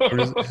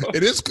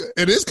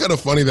 It is kind of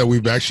funny that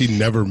we've actually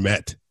never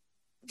met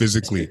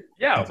physically.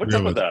 Yeah, what's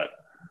up with that?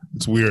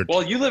 It's weird.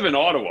 Well, you live in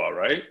Ottawa,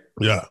 right?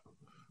 Yeah.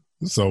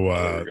 So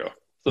there you go.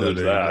 So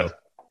there's that.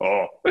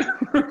 Oh.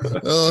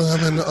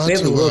 I'm in Ottawa. We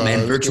have the world,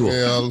 man, virtual.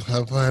 Okay,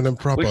 I'll find them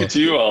proper. Look at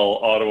you,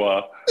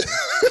 Ottawa.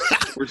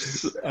 We're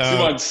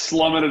Sumon's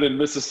slumming it in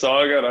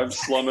Mississauga, and I'm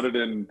slumming it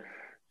in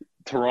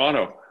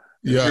Toronto.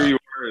 Yeah. Here you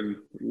are in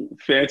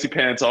fancy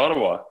pants,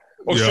 Ottawa.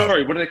 Oh, yeah.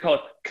 Sorry. What do they call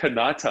it?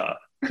 Kanata.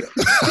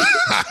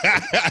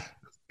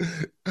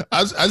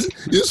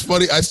 It's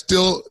funny.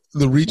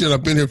 The region,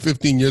 I've been here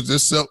 15 years.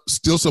 There's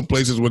still some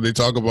places where they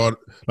talk about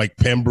like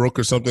Pembroke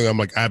or something. I'm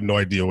like, I have no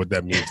idea what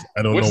that means.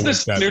 I don't know. What's the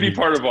snooty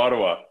part of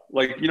Ottawa?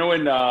 Like, in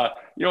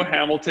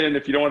Hamilton,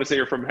 if you don't want to say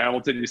you're from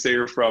Hamilton, you say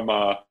you're from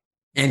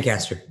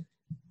Ancaster.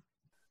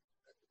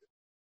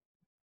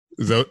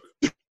 Is that?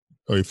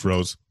 Oh, he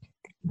froze.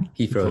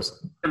 He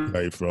froze.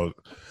 Yeah, he froze.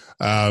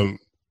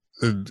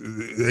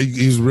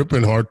 He's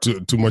ripping hard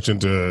too much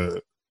into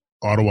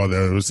Ottawa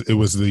there. It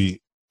was the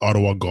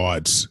Ottawa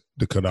gods,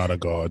 the Canada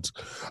gods.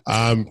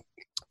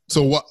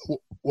 So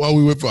while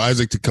we wait for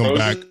Isaac to come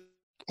back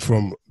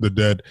from the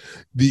dead,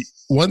 the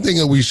one thing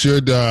that we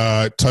should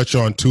touch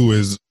on too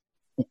is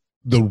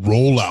the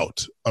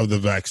rollout of the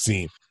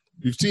vaccine.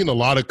 You've seen a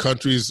lot of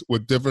countries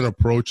with different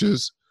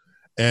approaches,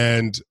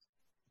 and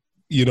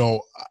I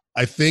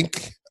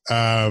think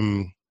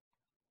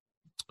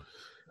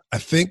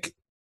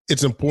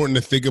it's important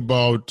to think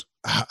about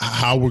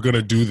how we're going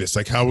to do this,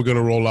 like how we're going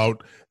to roll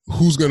out,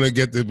 who's going to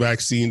get the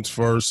vaccines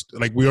first.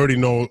 Like we already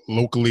know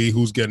locally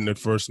who's getting it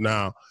first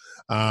now.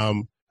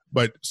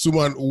 But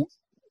Sumon,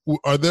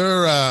 are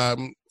there,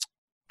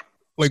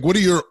 what are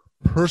your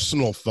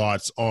personal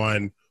thoughts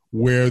on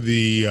who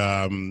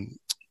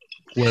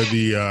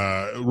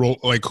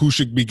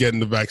should be getting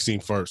the vaccine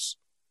first?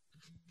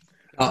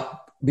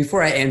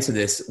 Before I answer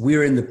this,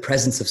 we're in the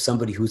presence of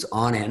somebody who's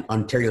on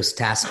Ontario's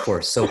task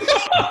force. So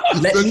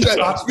let me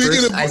talk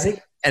first,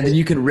 Isaac, and then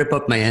you can rip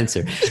up my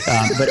answer. Tell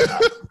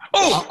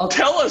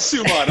us,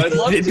 Sumon. I'd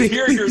love to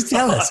hear your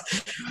tell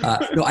thoughts. us.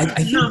 I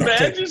think Your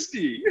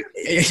Majesty.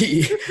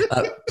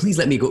 Please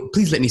let me go.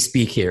 Please let me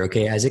speak here.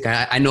 Okay, Isaac,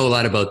 I know a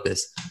lot about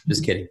this.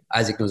 Just kidding.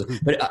 Isaac knows.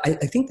 But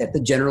I think that the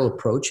general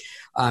approach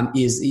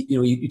is,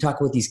 you talk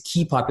about these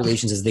key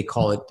populations, as they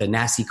call it, the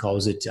NACI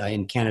calls it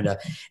in Canada,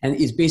 and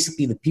is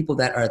basically the people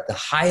that are at the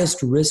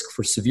highest risk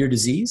for severe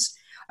disease,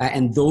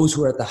 and those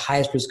who are at the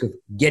highest risk of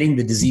getting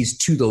the disease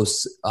to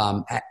those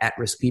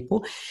at-risk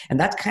people. And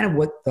that's kind of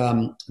what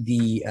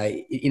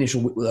the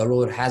initial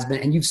rollout has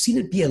been. And you've seen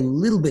it be a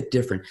little bit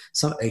different.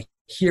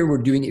 Here we're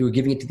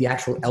giving it to the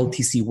actual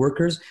LTC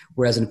workers,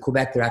 whereas in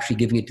Quebec, they're actually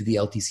giving it to the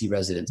LTC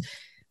residents.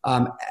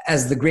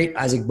 As the great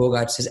Isaac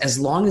Bogoch says, as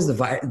long as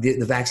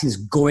the vaccine is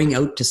going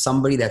out to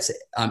somebody that's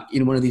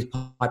in one of these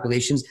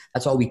populations,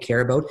 that's all we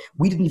care about.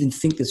 We didn't even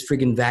think this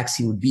friggin'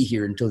 vaccine would be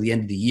here until the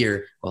end of the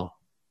year. Well,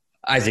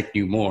 Isaac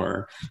knew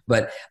more,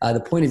 but the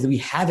point is that we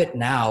have it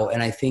now,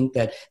 and I think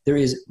that there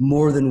is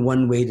more than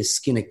one way to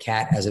skin a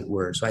cat, as it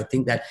were. So I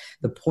think that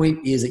the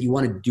point is that you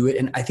want to do it,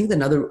 and I think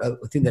another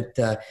thing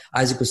that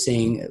Isaac was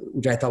saying,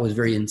 which I thought was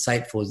very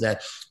insightful, is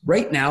that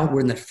right now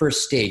we're in the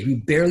first stage. We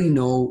barely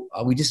know.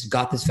 We just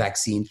got this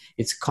vaccine.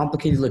 It's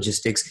complicated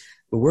logistics.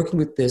 We're working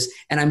with this,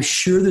 and I'm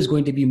sure there's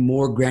going to be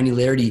more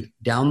granularity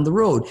down the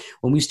road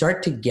when we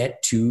start to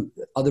get to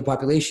other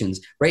populations.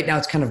 Right now,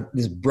 it's kind of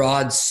this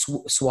broad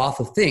swath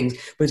of things,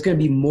 but it's going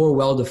to be more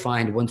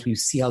well-defined once we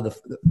see how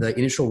the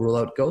initial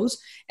rollout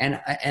goes and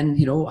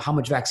how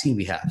much vaccine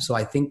we have. So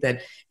I think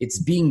that it's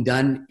being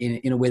done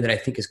in a way that I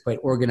think is quite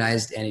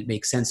organized, and it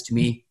makes sense to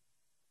me.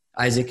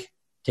 Isaac,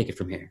 take it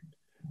from here.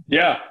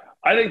 Yeah.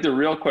 I think the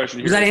real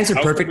question here was that answer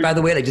perfect, by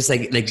the way? Like this,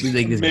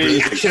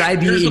 should I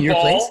be in your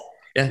place?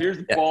 Yeah, here's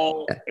the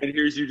ball, and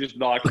here's you just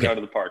knocking it out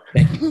of the park.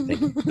 Thank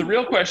you. The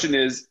real question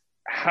is,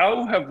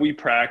 how have we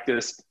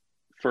practiced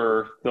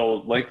for the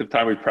length of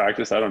time we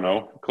practiced? I don't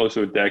know, close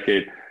to a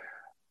decade,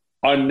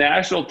 on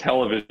national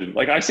television.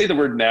 Like, I say the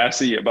word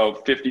NACI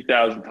about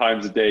 50,000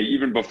 times a day,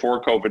 even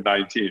before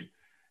COVID-19.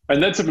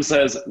 And then someone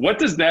says, what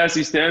does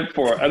NACI stand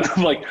for? And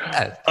I'm like,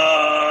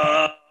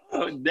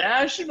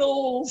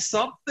 National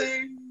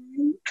something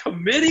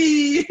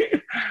Committee.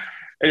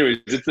 Anyways,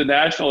 it's the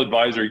National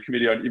Advisory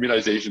Committee on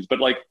Immunizations. But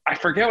I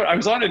forget I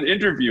was on an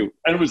interview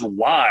and it was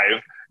live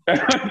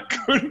and I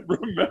couldn't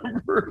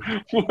remember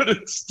what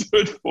it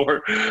stood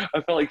for.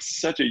 I felt like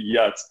such a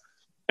yutz.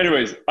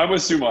 Anyways, I'm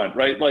with Sumon,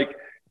 right?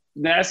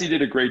 NACI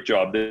did a great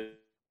job. They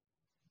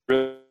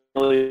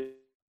really...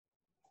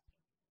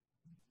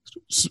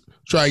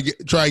 Try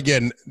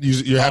again.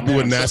 You're happy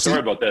with NACI? Sorry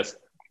about this.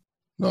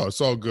 No,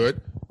 it's all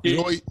good.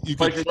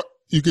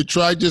 You could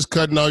try just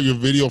cutting out your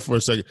video for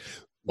a second.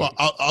 Well,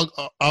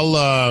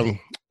 I'll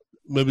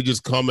maybe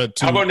just comment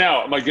too. How about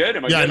now? Am I good?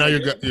 Now you're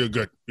good. You're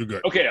good. You're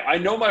good. Okay, I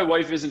know my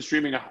wife isn't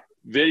streaming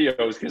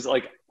videos because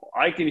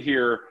I can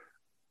hear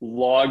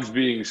logs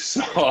being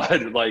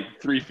sawed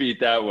 3 feet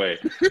that way.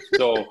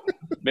 So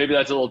maybe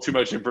that's a little too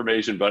much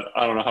information, but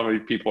I don't know how many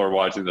people are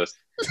watching this.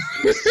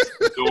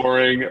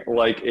 Snoring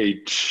like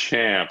a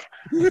champ.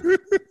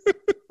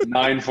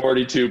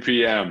 9:42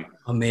 p.m.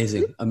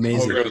 Amazing. And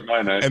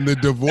the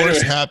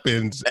divorce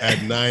happens at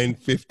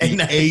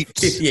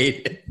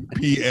 9:58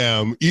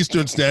 p.m.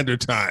 Eastern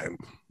Standard Time.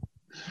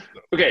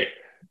 Okay,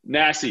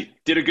 NACI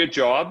did a good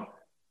job.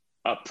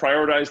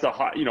 Prioritized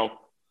the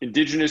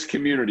Indigenous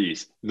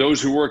communities,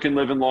 those who work and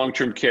live in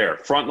long-term care,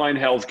 frontline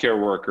healthcare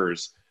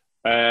workers,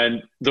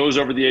 and those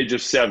over the age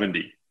of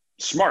 70.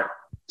 Smart.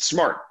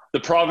 The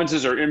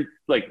provinces are in,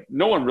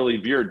 no one really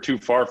veered too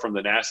far from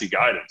the NACI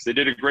guidance. They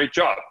did a great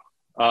job.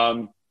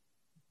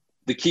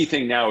 The key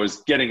thing now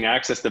is getting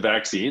access to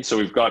vaccines. So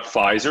we've got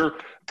Pfizer.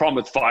 Problem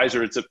with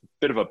Pfizer, it's a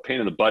bit of a pain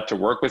in the butt to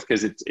work with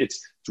because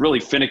it's really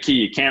finicky.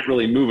 You can't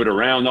really move it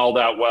around all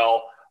that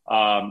well.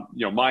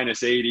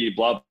 Minus 80,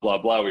 blah, blah,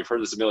 blah. We've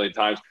heard this a million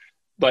times.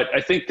 But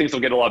I think things will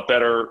get a lot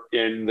better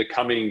in the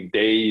coming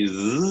days,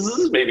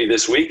 maybe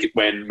this week,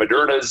 when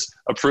Moderna's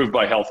approved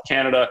by Health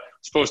Canada.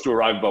 It's supposed to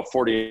arrive about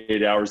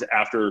 48 hours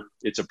after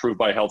it's approved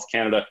by Health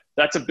Canada.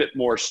 That's a bit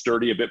more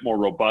sturdy, a bit more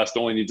robust,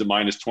 only needs a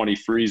minus 20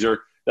 freezer.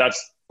 That's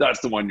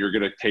the one you're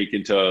going to take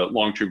into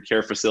long-term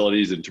care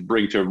facilities and to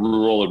bring to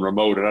rural and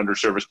remote and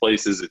underserviced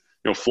places.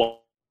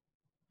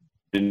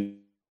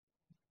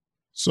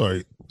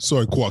 Sorry,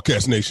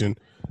 Quadcast Nation.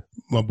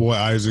 My boy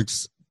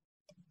Isaac's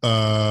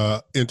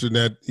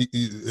internet.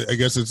 I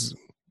guess it's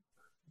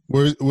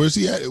where's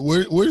he at?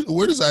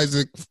 Where does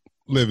Isaac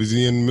live? Is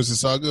he in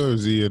Mississauga or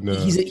is he in?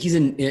 He's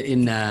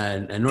in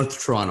North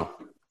Toronto.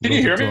 Can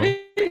you hear me?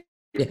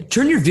 Yeah,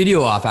 turn your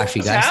video off,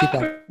 actually, guys. See if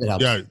that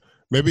helps. Yeah,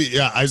 maybe.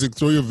 Yeah, Isaac,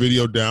 throw your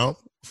video down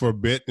for a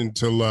bit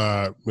until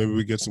maybe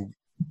we get some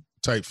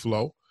tight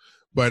flow.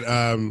 But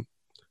I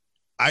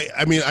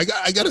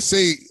gotta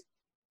say,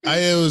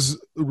 I was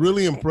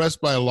really impressed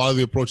by a lot of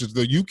the approaches.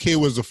 The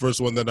UK was the first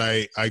one that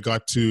I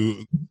got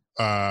to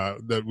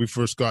that we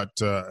first got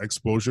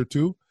exposure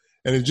to,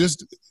 and it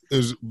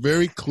was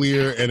very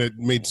clear, and it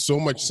made so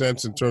much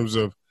sense in terms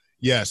of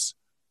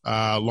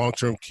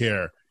long-term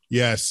care,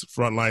 yes,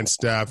 frontline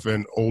staff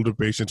and older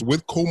patients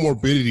with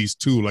comorbidities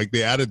too.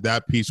 They added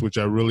that piece, which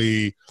I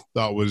really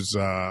thought was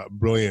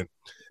brilliant,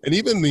 and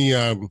even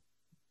the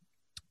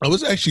I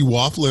was actually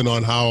waffling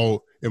on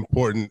how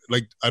important,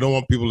 like, I don't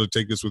want people to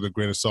take this with a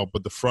grain of salt,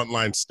 but the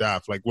frontline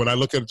staff, like when I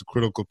look at the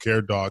critical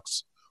care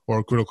docs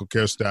or critical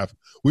care staff,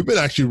 we've been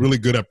actually really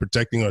good at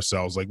protecting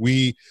ourselves. Like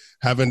we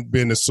haven't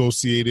been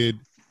associated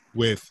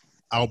with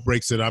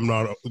outbreaks that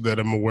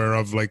I'm aware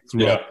of, like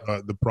throughout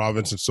the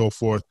province and so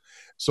forth.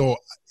 So,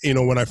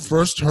 when I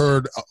first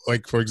heard,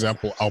 like, for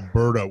example,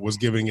 Alberta was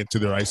giving it to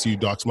their ICU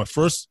docs, my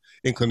first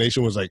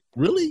inclination was like,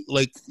 really?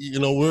 Like,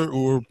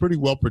 we're pretty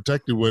well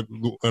protected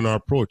in our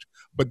approach.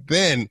 But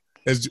then,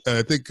 as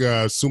I think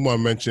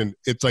Sumon mentioned,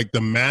 it's like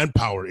the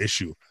manpower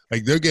issue.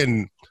 Like they're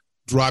getting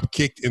drop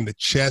kicked in the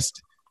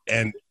chest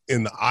and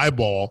in the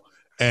eyeball,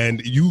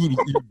 and you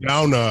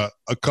down a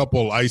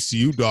couple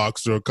ICU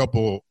docs or a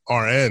couple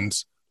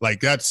RNs, like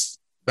that's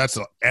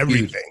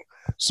everything.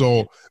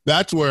 So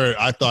that's where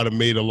I thought it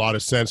made a lot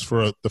of sense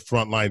for the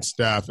frontline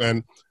staff.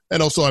 And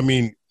also, I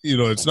mean,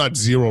 it's not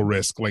zero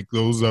risk. Like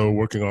those that are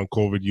working on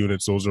COVID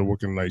units, those are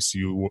working in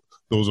ICU,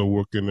 those are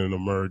working in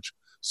Emerge.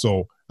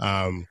 So,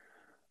 I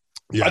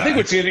think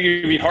what's going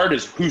to be hard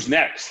is who's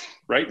next,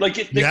 right? Like,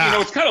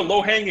 it's kind of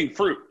low hanging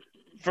fruit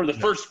for the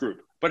first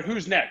group, but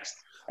who's next?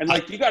 And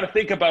like, you got to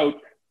think about,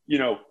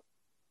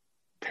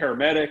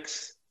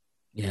 paramedics,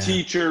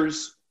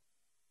 teachers,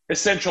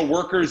 essential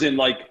workers in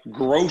like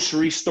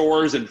grocery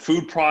stores and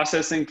food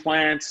processing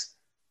plants,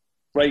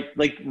 right?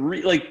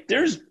 Like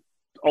there's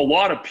a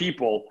lot of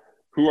people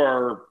who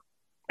are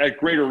at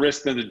greater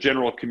risk than the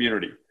general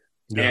community.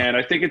 Yeah. And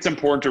I think it's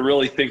important to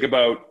really think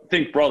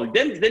broadly.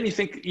 Then you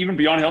think even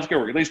beyond healthcare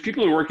workers, there's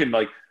people who work in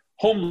like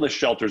homeless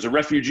shelters or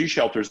refugee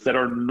shelters that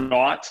are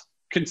not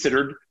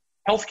considered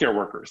healthcare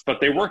workers, but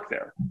they work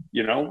there,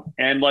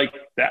 and like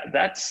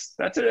that's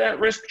an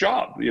at-risk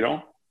job,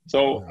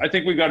 So I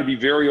think we've got to be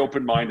very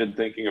open-minded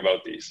thinking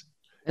about these.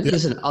 And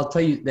listen, I'll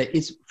tell you that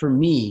it's, for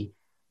me,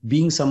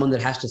 being someone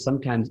that has to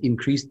sometimes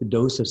increase the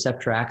dose of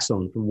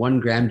ceftriaxone from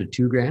 1 gram to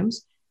 2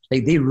 grams,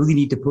 like they really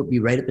need to put me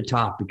right at the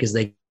top because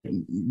like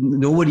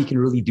nobody can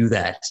really do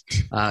that.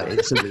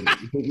 It's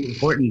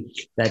important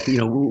that,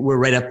 we're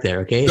right up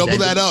there. Okay. Double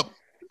that up,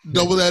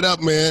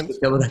 man.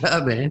 Double that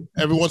up, man.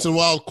 Every once in a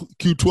while,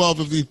 Q12,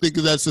 if you think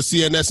that's a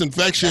CNS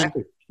infection,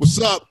 exactly. What's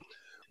up?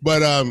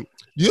 But, I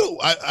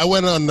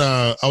went on,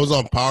 I was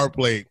on Power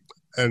Play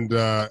and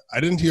I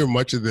didn't hear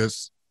much of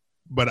this,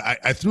 but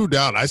I threw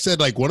down. I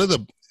said, like, one of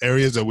the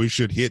areas that we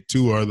should hit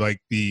too are like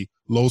the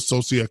low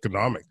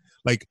socioeconomic.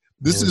 Like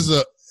this is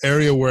a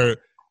area where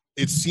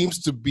it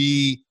seems to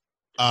be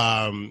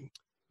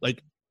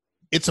like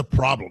it's a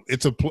problem.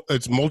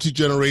 It's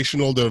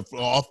multi-generational. They're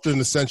often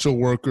essential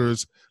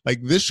workers.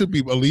 Like this should be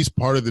at least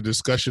part of the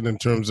discussion in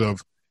terms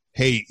of,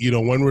 hey,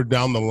 when we're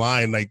down the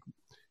line, like,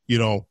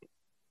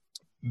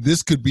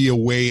 this could be a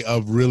way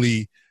of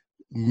really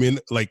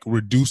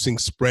reducing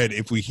spread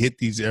if we hit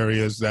these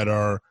areas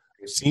that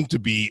seem to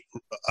be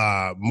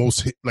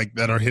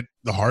that are hit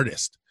the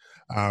hardest.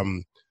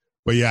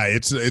 But yeah,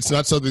 it's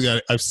not something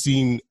that I've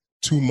seen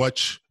too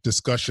much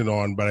discussion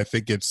on, but I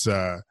think it's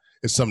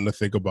something to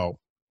think about.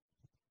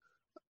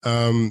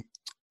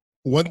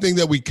 One thing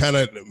that we kind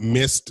of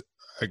missed,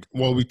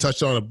 we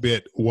touched on a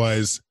bit,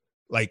 was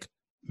like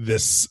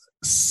this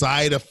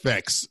side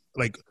effects.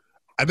 Like,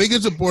 I think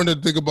it's important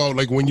to think about,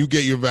 like, when you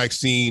get your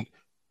vaccine,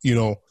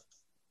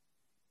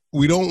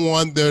 we don't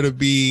want there to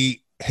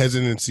be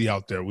hesitancy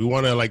out there. We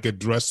want to like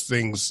address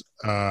things,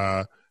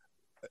 ahead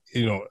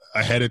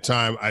of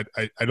time. I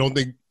don't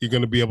think you're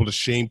going to be able to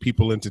shame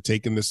people into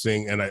taking this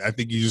thing. And I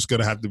think you're just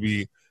going to have to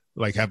be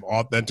like, have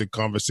authentic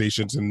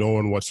conversations and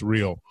knowing what's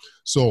real.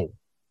 So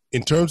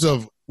in terms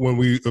of when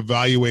we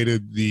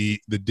evaluated the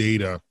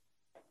data,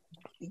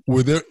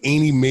 were there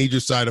any major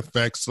side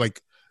effects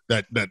like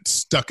that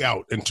stuck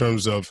out in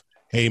terms of,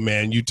 hey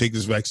man, you take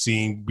this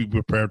vaccine, be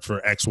prepared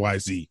for X, Y,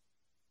 Z?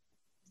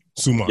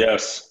 Sumon.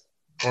 Yes.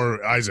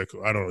 Or Isaac,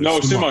 I don't know.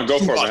 No, Sumon, go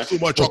for it, man.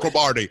 Sumon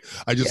Chakrabarti.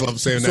 I just love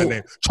saying that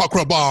name.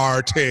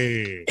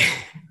 Chakrabarti.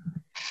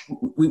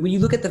 When you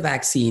look at the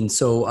vaccine,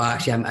 so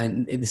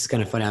actually, this is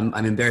kind of funny.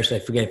 I'm embarrassed. I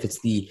forget if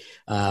it's the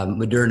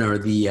Moderna or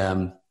the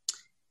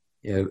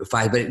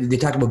Pfizer, but they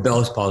talked about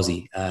Bell's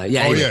palsy.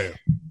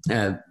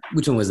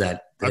 Which one was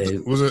that?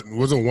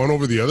 Was it one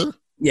over the other?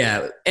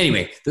 Yeah.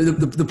 Anyway,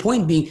 the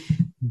point being,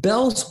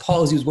 Bell's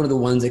palsy was one of the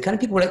ones that kind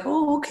of people were like,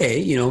 oh,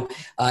 okay,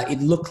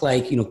 it looked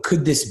like,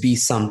 could this be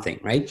something,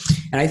 right?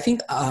 And I think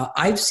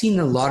I've seen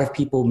a lot of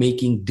people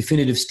making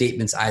definitive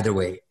statements either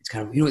way. It's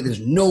kind of, there's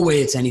no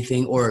way it's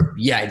anything, or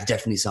yeah, it's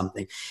definitely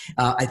something.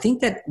 I think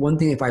that one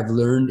thing if I've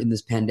learned in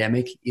this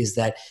pandemic is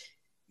that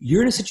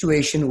you're in a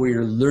situation where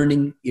you're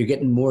learning, you're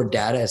getting more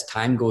data as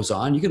time goes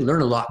on. You can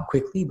learn a lot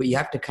quickly, but you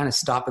have to kind of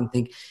stop and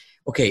think,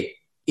 okay,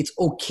 it's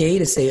okay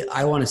to say,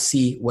 I want to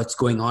see what's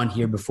going on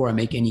here before I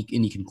make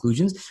any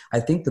conclusions. I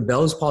think the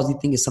Bell's palsy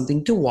thing is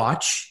something to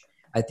watch.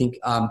 I think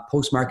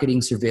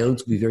post-marketing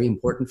surveillance will be very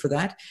important for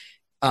that.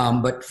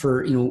 But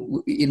for,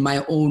 in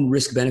my own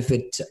risk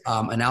benefit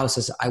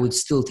analysis, I would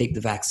still take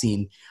the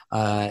vaccine,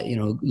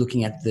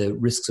 looking at the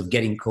risks of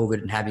getting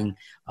COVID and having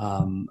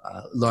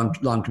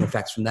long-term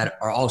effects from that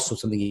are also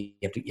something you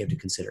have to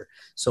consider.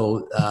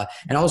 So,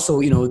 and also,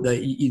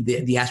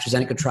 the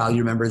AstraZeneca trial, you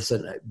remember this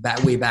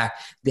way back,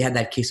 they had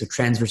that case of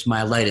transverse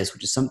myelitis,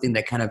 which is something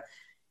that kind of,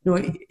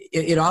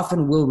 it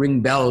often will ring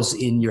bells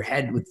in your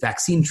head with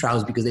vaccine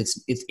trials because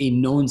it's a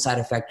known side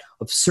effect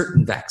of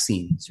certain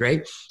vaccines,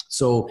 right?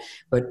 So,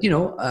 but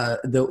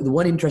the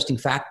one interesting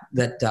fact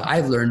that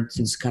I've learned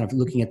since kind of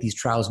looking at these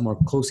trials more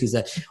closely is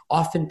that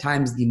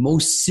oftentimes the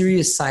most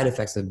serious side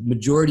effects, the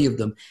majority of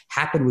them,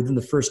 happen within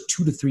the first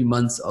 2 to 3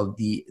 months of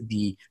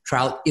the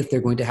trial, if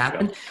they're going to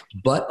happen.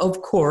 But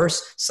of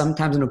course,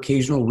 sometimes an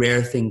occasional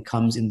rare thing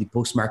comes in the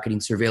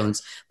post-marketing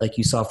surveillance, like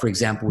you saw, for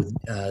example, with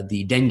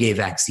the dengue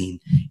vaccine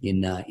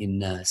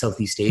in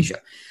Southeast Asia.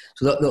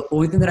 So the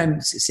only thing that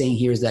I'm saying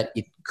here is that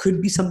it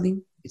could be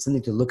something. It's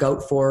something to look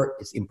out for.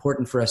 It's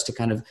important for us to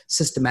kind of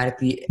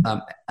systematically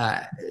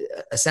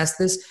assess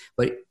this.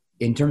 But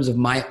in terms of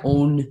my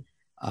own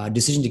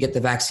decision to get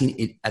the vaccine,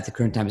 it at the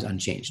current time is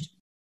unchanged.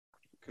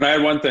 Can I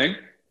add one thing?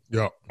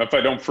 Yeah. If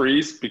I don't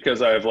freeze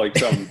because I have like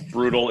some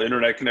brutal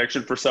internet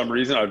connection for some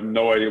reason, I have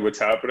no idea what's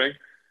happening.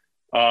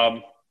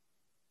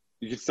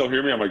 You can still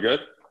hear me? Am I good?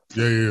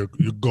 Yeah,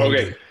 you're going.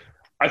 Okay.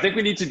 I think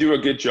we need to do a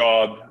good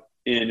job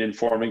in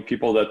informing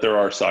people that there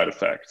are side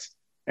effects,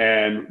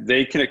 and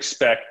they can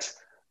expect,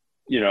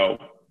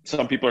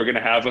 some people are going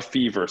to have a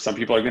fever. Some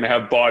people are going to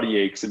have body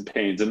aches and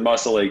pains and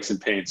muscle aches and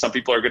pains. Some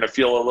people are going to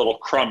feel a little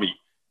crummy,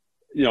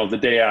 the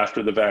day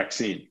after the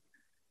vaccine.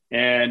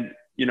 And,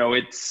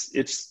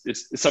 it's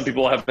some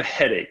people have a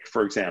headache,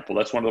 for example.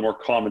 That's one of the more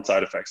common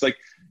side effects. Like,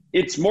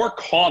 it's more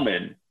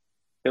common.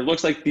 It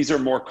looks like these are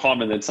more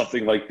common than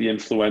something like the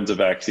influenza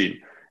vaccine.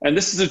 And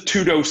this is a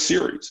 2-dose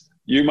series.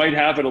 You might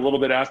have it a little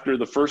bit after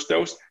the first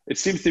dose. It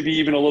seems to be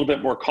even a little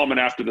bit more common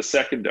after the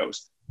second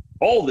dose.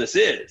 All this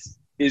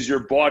is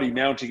your body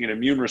mounting an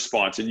immune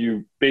response and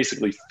you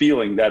basically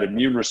feeling that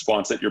immune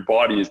response that your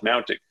body is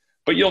mounting.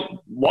 But a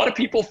lot of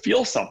people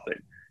feel something.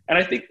 And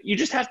I think you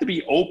just have to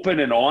be open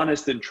and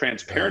honest and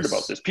transparent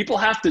about this. People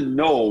have to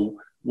know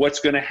what's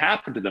going to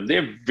happen to them. They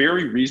have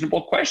very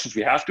reasonable questions.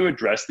 We have to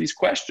address these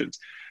questions.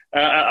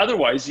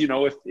 Otherwise,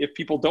 if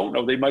people don't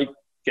know, they might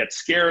get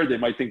scared. They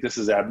might think this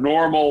is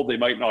abnormal. They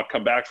might not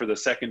come back for the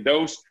second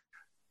dose.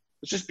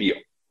 Let's just be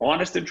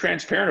honest and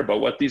transparent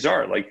about what these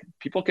are. Like,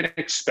 people can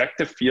expect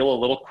to feel a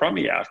little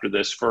crummy after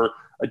this for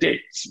a day.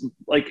 It's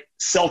like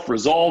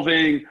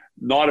self-resolving,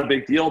 not a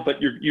big deal,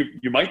 but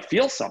you might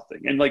feel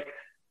something. And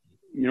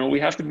we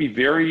have to be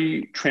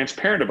very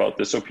transparent about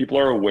this so people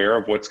are aware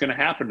of what's going to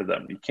happen to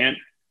them. You can't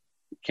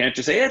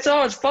just say,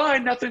 it's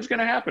fine, nothing's going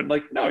to happen.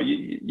 Like, no,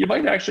 you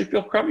might actually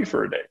feel crummy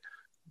for a day.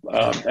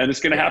 And it's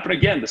going to happen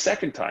again the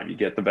second time you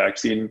get the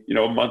vaccine,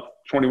 a month,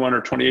 21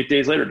 or 28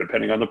 days later,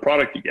 depending on the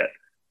product you get.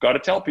 Got to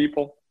tell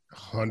people.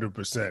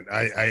 100%.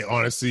 I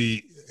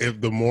honestly,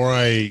 the more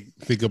I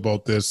think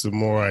about this, the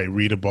more I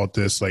read about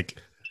this, like,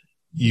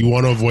 you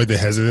want to avoid the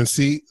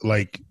hesitancy,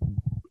 like,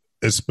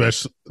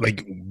 especially,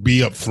 like, be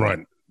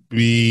upfront,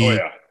 be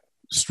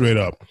straight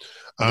up.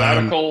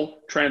 Radical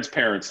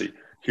transparency.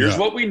 Here's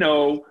what we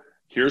know.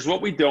 Here's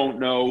what we don't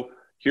know.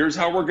 Here's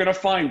how we're going to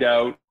find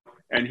out.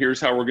 And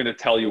here's how we're going to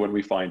tell you when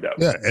we find out.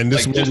 Yeah, and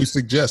this is what we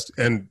suggest.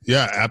 And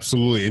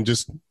absolutely. And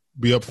just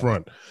be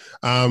upfront.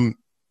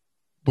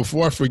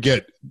 Before I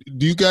forget,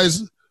 do you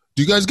guys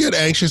get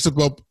anxious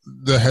about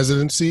the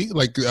hesitancy,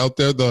 like, out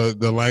there,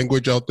 the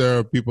language out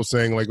there, people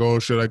saying like, oh,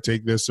 should I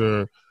take this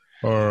or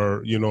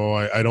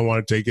I don't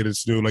want to take it,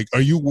 it's new. Like,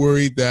 are you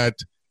worried that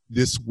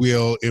this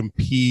will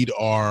impede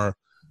our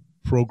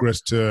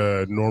progress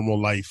to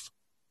normal life?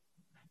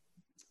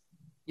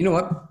 You know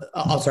what?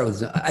 I'll start with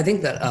this. I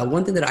think that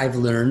one thing that I've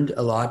learned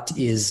a lot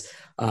is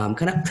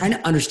kind of trying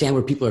to understand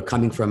where people are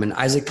coming from. And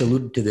Isaac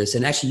alluded to this,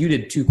 and actually you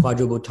did too,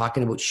 Quadro,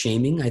 talking about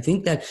shaming. I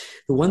think that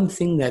the one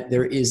thing that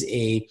there is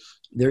a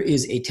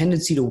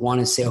tendency to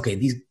want to say, okay,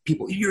 these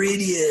people, you're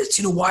idiots.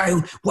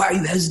 Why are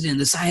you hesitant?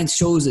 The science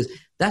shows this.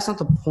 That's not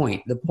the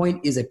point. The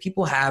point is that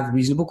people have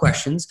reasonable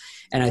questions.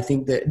 And I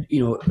think that,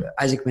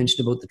 Isaac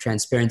mentioned about the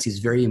transparency is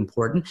very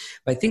important.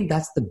 But I think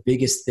that's the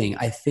biggest thing.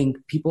 I think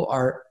people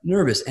are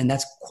nervous, and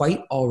that's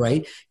quite all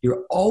right.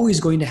 You're always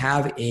going to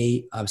have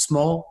a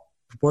small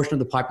proportion of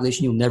the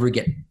population you'll never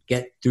get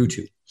through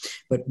to.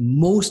 But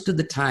most of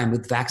the time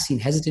with vaccine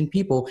hesitant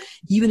people,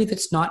 even if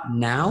it's not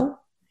now,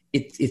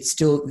 it's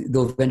still,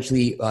 they'll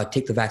eventually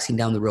take the vaccine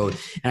down the road.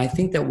 And I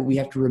think that what we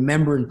have to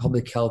remember in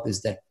public health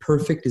is that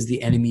perfect is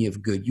the enemy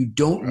of good. You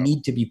don't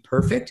need to be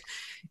perfect.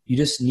 You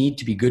just need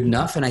to be good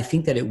enough. And I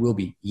think that it will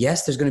be.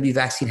 Yes, there's going to be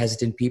vaccine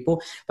hesitant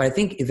people, but I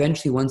think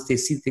eventually once they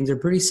see things are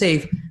pretty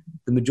safe,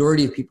 the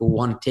majority of people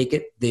want to take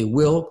it. They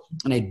will.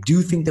 And I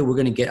do think that we're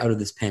going to get out of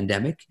this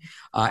pandemic.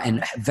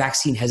 And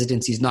vaccine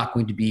hesitancy is not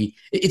going to be,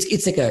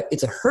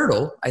 it's a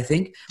hurdle, I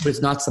think, but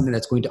it's not something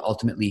that's going to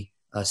ultimately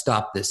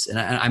stop this.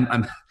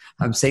 And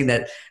I'm saying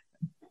that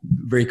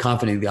very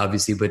confidently,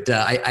 obviously, but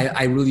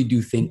I really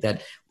do think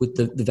that with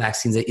the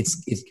vaccines,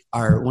 it's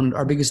one of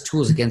our biggest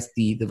tools against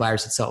the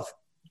virus itself.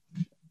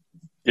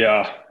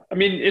 Yeah. I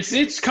mean,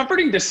 it's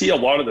comforting to see a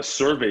lot of the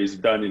surveys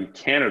done in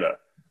Canada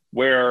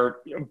where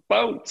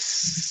about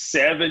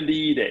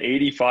 70 to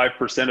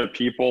 85% of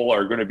people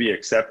are going to be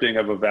accepting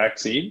of a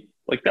vaccine.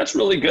 Like, that's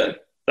really good.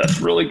 That's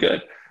really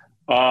good.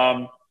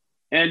 And,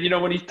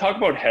 when you talk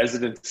about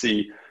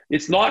hesitancy,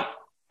 it's not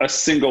a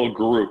single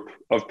group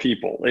of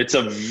people. It's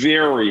a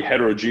very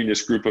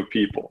heterogeneous group of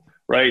people,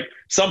 right?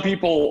 Some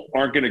people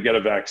aren't going to get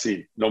a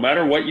vaccine. No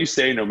matter what you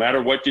say, no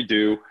matter what you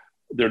do,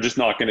 they're just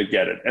not going to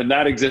get it. And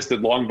that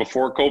existed long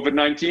before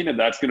COVID-19, and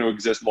that's going to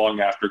exist long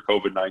after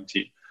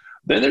COVID-19.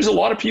 Then there's a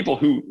lot of people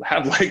who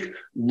have like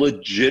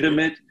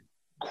legitimate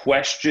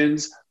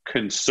questions,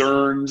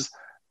 concerns,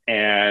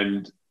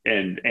 and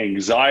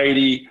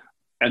anxiety.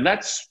 And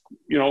that's,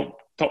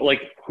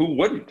 like, who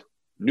wouldn't?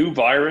 New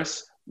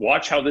virus,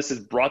 watch how this has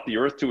brought the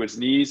earth to its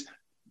knees,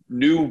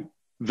 new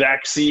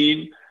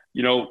vaccine,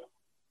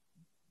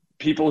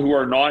 people who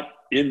are not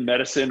in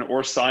medicine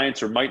or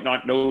science or might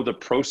not know the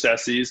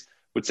processes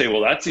would say,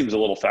 well, that seems a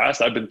little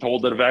fast. I've been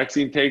told that a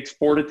vaccine takes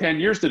 4 to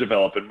 10 years to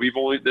develop, and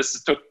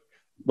this took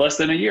less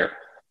than a year.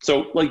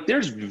 So, like,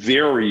 there's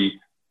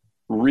very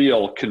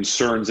real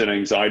concerns and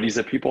anxieties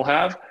that people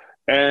have,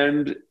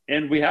 and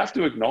we have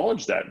to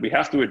acknowledge that. We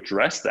have to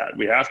address that.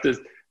 We have to,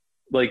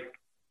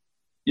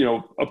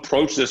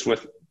 approach this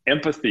with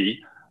empathy,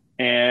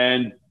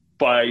 and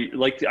I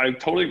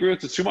totally agree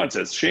with what Sumon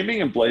says.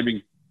 Shaming and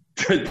blaming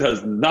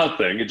does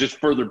nothing. It just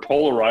further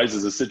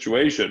polarizes the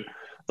situation.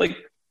 Like,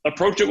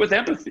 approach it with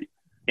empathy.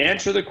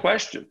 Answer the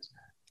questions.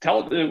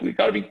 We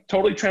got to be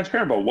totally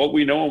transparent about what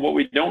we know and what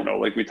we don't know,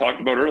 like we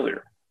talked about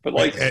earlier.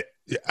 But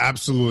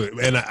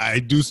absolutely, and I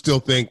do still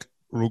think,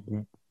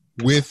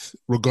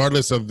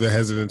 regardless of the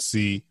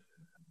hesitancy,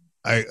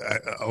 I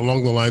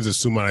along the lines of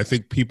Sumon, I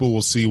think people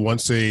will see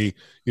once a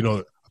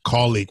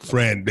colleague,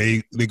 friend,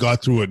 they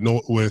got through it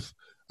with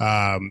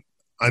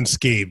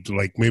unscathed.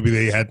 Like, maybe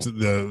they had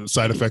the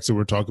side effects that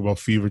we're talking about,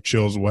 fever,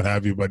 chills, what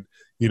have you, but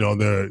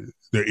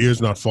their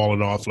ears not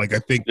falling off. Like, I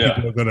think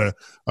people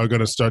are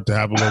gonna start to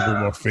have a little bit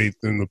more faith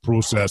in the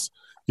process.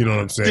 You know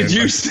what I'm saying?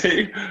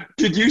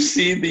 Did you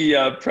see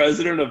the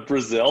president of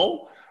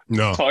Brazil?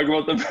 No. Talk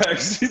about the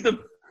vaccine,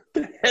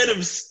 the head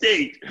of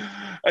state,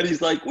 and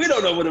he's like, we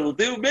don't know what it'll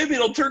do. Maybe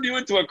it'll turn you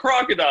into a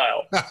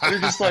crocodile. And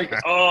you're just like,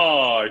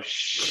 oh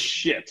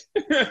shit.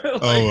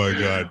 Oh my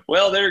God.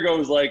 Well, there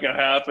goes like a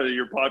half of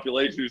your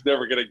population who's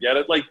never going to get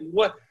it. Like,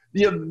 what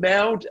the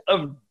amount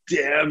of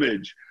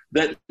damage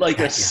that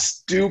a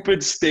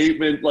stupid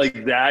statement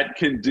like that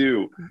can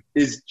do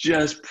is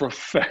just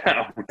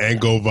profound. And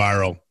go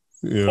viral.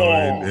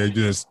 And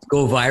just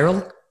go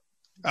viral.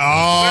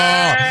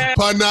 Oh,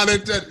 pun not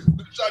intended.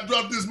 I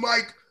dropped this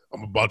mic.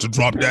 I'm about to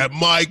drop that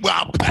mic.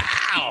 Wow,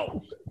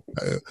 pow.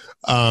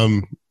 I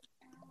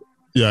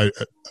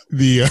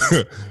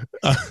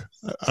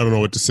don't know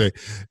what to say.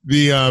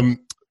 The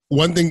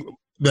one thing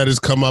that has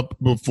come up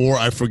before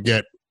I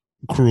forget,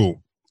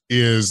 crew,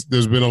 is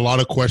there's been a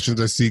lot of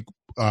questions I see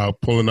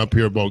pulling up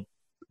here about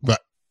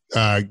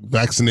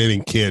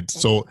vaccinating kids.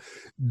 So I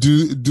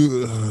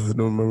don't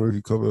remember if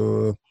you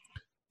cover.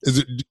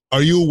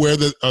 Are you aware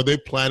that are they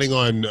planning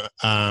on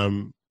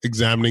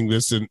examining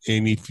this in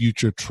any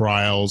future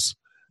trials?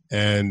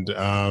 And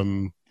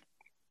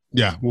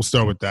we'll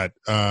start with that.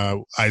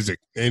 Isaac,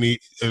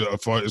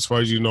 as far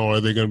as you know,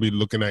 are they going to be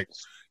looking at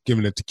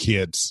giving it to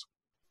kids?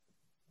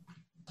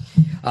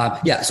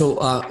 So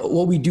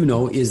what we do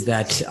know is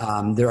that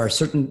there are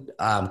certain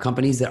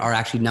companies that are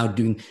actually now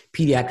doing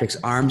pediatrics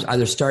arms,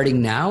 either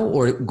starting now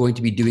or going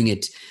to be doing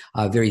it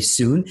very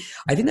soon.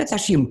 I think that's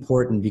actually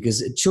important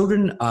because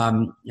children,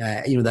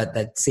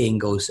 that saying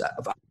goes,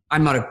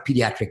 I'm not a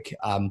pediatric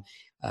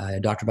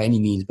doctor by any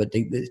means, but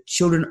the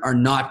children are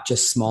not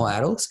just small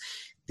adults.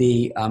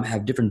 They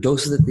have different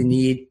doses that they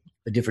need,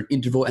 a different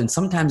interval. And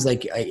sometimes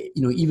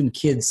even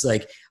kids,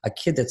 like a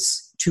kid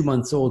that's 2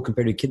 months old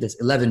compared to a kid that's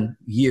 11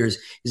 years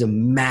is a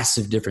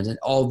massive difference. And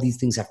all these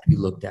things have to be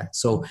looked at.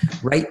 So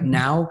right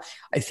now,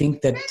 I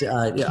think that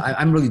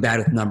I'm really bad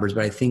with numbers,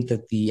 but I think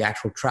that the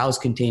actual trials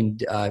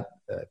contained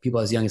people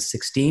as young as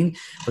 16,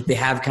 but they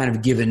have kind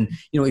of given,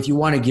 if you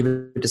want to give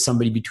it to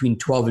somebody between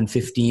 12 and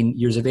 15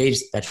 years of age,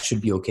 that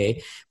should be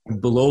okay.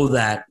 Below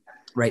that,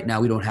 right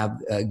now, we don't have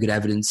good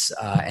evidence,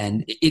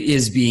 and it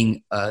is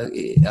being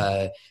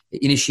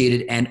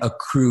initiated and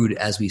accrued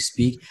as we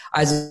speak.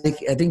 Isaac,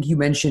 I think you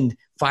mentioned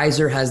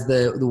Pfizer has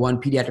the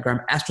one pediatric arm.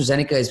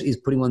 AstraZeneca is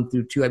putting one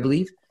through too, I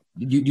believe.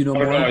 Do you know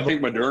more? I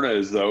think Moderna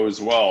is, though, as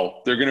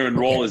well. They're going to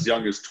enroll as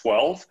young as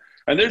 12.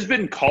 And there's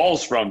been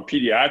calls from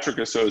pediatric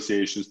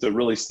associations to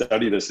really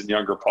study this in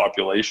younger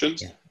populations.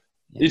 Yeah.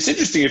 It's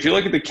interesting. If you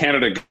look at the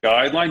Canada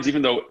guidelines,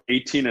 even though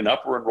 18 and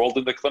up were enrolled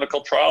in the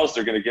clinical trials,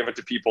 they're going to give it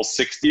to people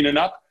 16 and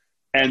up.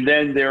 And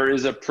then there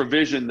is a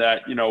provision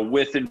that,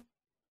 with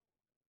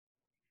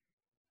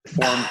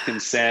informed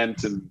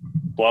consent and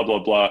blah, blah,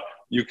 blah,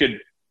 you could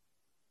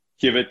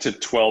give it to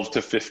 12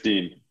 to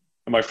 15.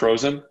 Am I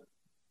frozen?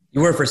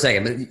 You were for a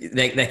second, but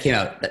that came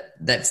out.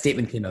 That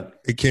statement came out.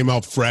 It came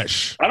out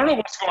fresh. I don't know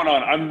what's going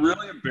on. I'm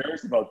really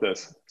embarrassed about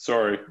this.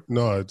 Sorry.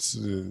 No, it's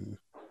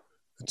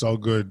all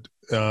good.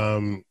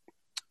 But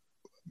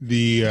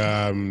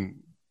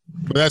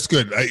that's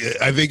good.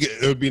 I think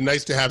it would be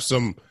nice to have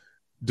some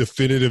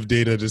definitive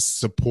data to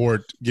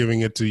support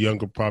giving it to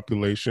younger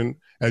population.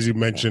 As you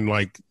mentioned,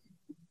 like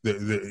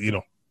they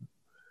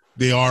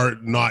are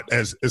not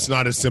it's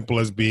not as simple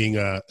as being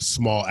a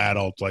small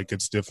adult. Like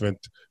it's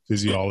different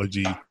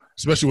physiology,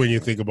 especially when you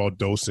think about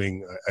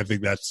dosing. I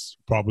think that's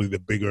probably the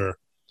bigger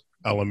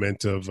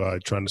element of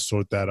trying to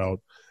sort that out.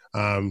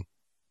 I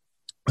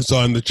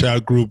saw in the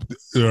chat group,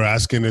 they're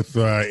asking if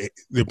they're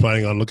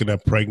planning on looking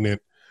at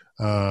pregnant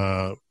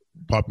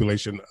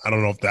population. I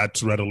don't know if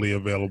that's readily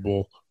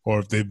available or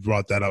if they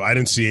brought that up. I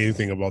didn't see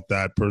anything about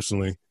that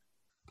personally.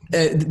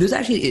 There's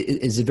actually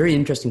is a very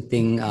interesting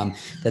thing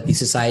that the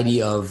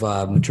Society of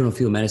Maternal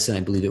Fetal Medicine, I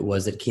believe it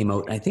was, that came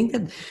out. And I think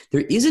that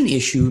there is an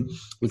issue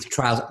with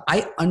trials.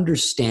 I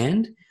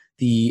understand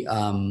the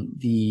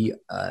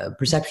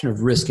perception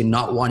of risk in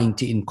not wanting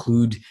to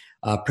include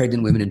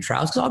pregnant women in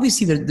trials, because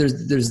obviously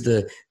there's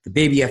the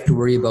baby you have to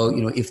worry about.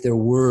 You know, if there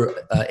were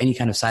any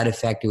kind of side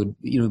effect, it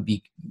would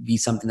be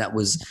something that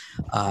was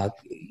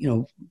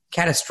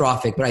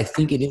catastrophic. But I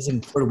think it is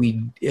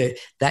important.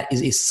 That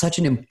is such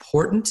an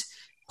important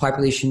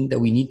population that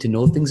we need to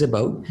know things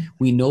about.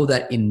 We know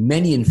that in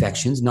many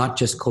infections, not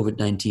just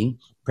COVID-19,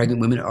 pregnant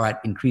women are at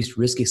increased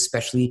risk,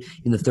 especially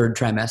in the third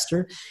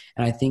trimester.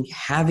 And I think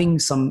having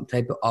some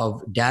type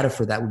of data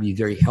for that would be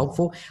very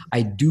helpful.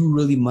 I do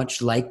really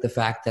much like the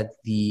fact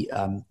that the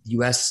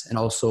US and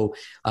also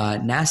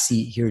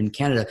NACI here in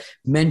Canada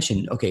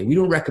mentioned, okay, we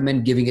don't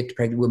recommend giving it to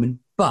pregnant women,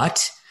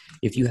 but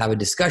if you have a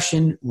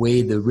discussion,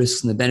 weigh the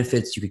risks and the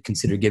benefits, you could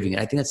consider giving it.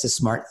 I think that's a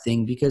smart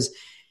thing because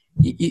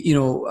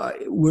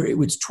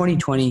it's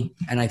 2020,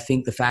 and I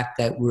think the fact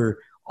that we're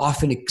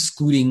often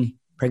excluding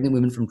pregnant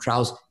women from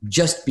trials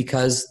just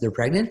because they're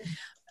pregnant,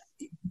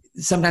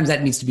 sometimes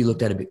that needs to be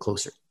looked at a bit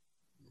closer.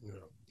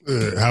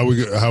 How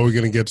we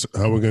gonna get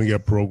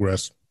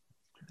progress?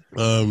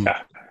 I'm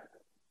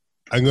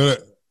gonna,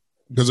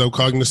 because I'm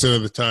cognizant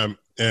of the time,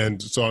 and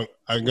so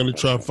I'm gonna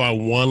try and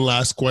find one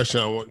last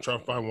question. I want to try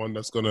and find one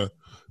that's gonna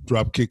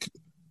drop kick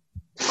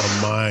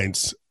our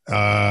minds,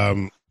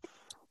 and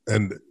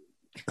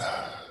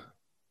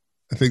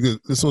I think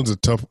this one's a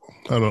tough.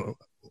 I don't know.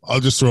 I'll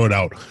just throw it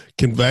out.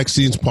 Can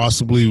vaccines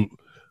possibly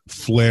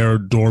flare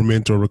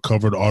dormant or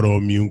recovered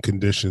autoimmune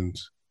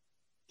conditions?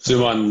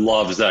 Sumon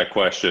loves that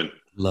question.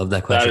 Love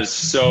that question. That is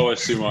so a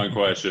Sumon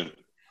question.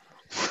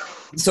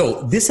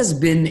 So this has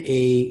been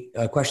a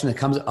question that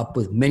comes up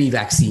with many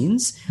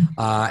vaccines,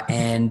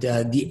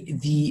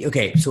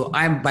 okay. So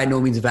I'm by no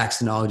means a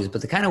vaccinologist,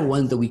 but the kind of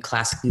ones that we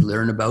classically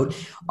learn about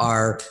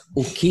are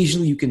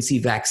occasionally you can see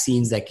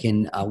vaccines that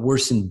can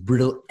worsen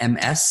brittle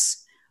MS.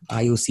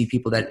 You'll see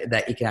people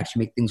that it can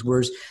actually make things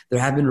worse. There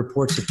have been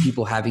reports of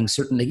people having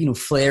certain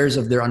flares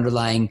of their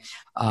underlying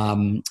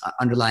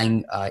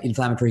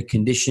inflammatory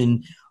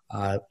condition.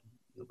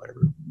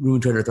 Whatever,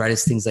 rheumatoid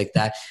arthritis, things like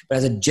that. But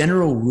as a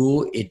general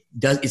rule,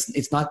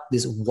 it's not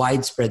this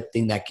widespread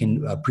thing that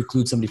can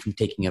preclude somebody from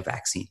taking a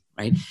vaccine,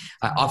 right?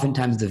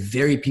 Oftentimes the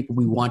very people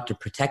we want to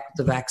protect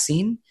the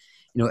vaccine,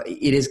 you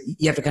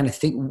have to kind of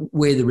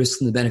weigh the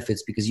risks and the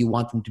benefits because you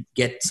want them to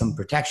get some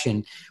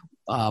protection,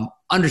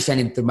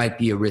 understanding that there might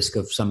be a risk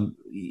of some,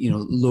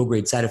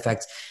 low-grade side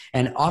effects.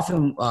 And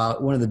often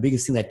one of the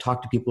biggest things I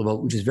talk to people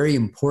about, which is very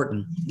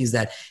important, is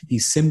that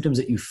these symptoms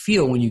that you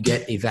feel when you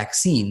get a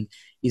vaccine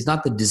is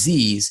not the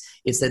disease,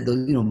 it's that the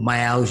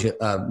myalgia,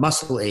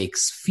 muscle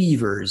aches,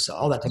 fevers,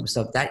 all that type of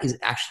stuff, that is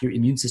actually your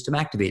immune system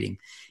activating.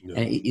 Yeah.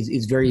 And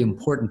it's very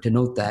important to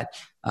note that.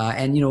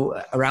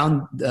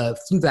 Around the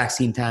flu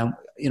vaccine time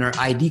in our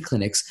ID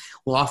clinics,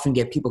 we'll often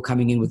get people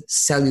coming in with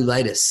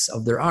cellulitis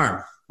of their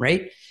arm,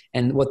 right?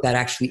 And what that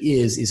actually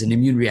is an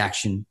immune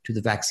reaction to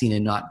the vaccine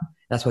and not,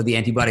 that's why the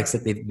antibiotics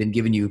that they've been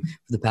giving you for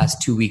the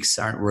past 2 weeks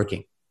aren't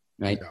working,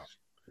 right? Yeah.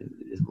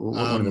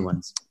 One of the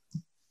ones.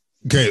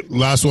 Okay,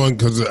 last one,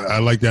 because I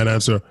like that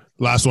answer.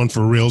 Last one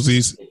for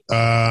realsies.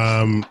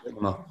 Where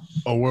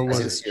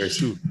was it?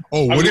 Shoot.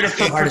 I'm going to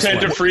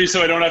pretend to freeze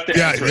so I don't have to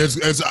answer it.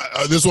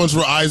 This one's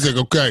for Isaac.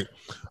 Okay.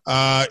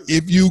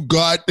 If you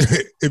got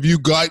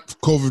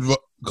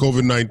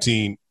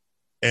COVID-19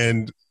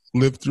 and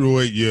lived through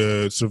it,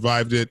 you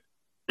survived it,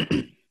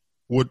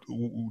 what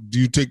do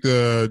you take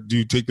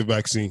the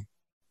vaccine?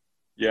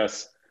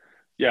 Yes.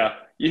 Yeah.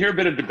 You hear a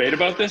bit of debate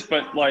about this,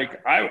 but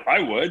I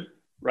would.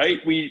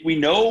 Right? We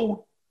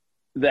know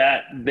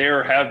that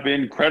there have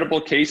been credible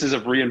cases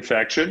of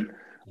reinfection.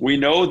 We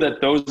know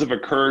that those have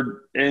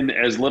occurred in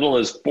as little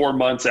as 4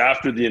 months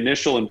after the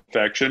initial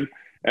infection.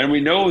 And we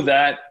know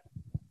that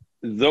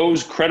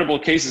those credible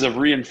cases of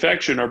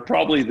reinfection are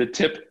probably the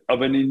tip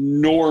of an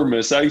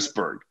enormous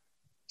iceberg.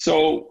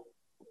 So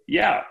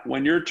yeah,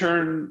 when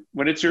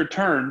it's your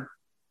turn,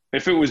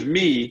 if it was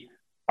me,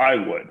 I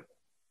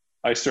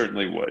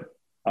certainly would.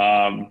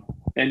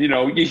 And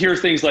you hear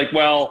things like,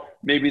 well,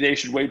 maybe they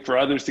should wait for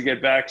others to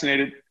get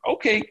vaccinated.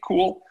 Okay,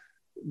 cool.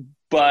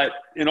 But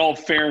in all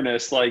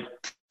fairness, like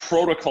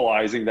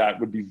protocolizing that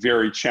would be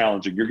very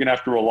challenging. You're going to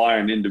have to rely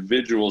on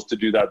individuals to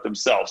do that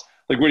themselves.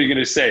 Like, what are you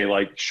going to say?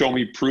 Like, show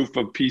me proof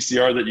of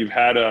PCR that you've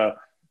had a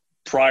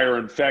prior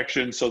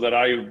infection so that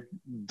I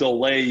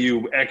delay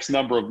you X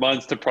number of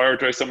months to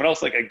prioritize someone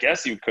else. Like, I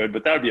guess you could,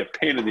 but that would be a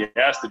pain in the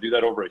ass to do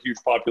that over a huge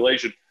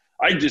population.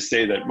 I'd just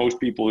say that most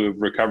people who have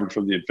recovered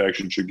from the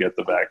infection should get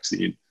the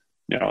vaccine.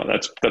 You know,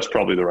 that's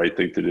probably the right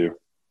thing to do.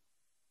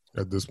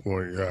 At this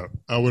point, yeah,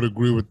 I would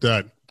agree with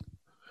that.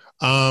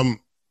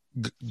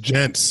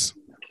 Gents,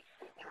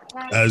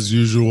 as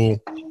usual,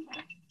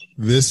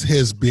 this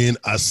has been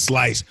a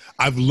slice.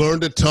 I've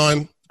learned a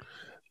ton.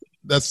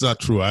 That's not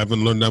true. I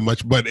haven't learned that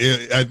much, but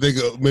I think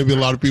maybe a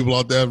lot of people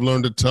out there have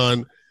learned a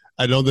ton.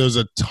 I know there's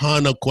a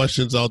ton of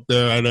questions out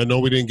there, and I know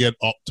we didn't get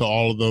to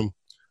all of them,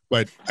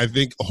 but I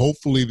think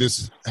hopefully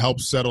this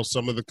helps settle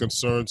some of the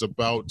concerns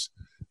about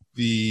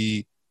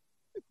the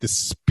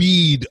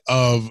speed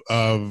of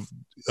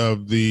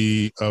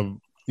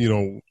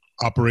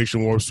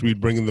Operation Warp Speed,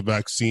 bringing the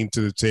vaccine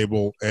to the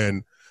table,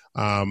 and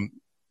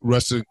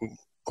resting.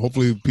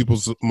 Hopefully,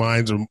 people's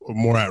minds are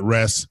more at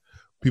rest.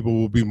 People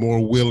will be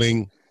more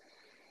willing.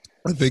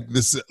 I think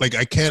this, like,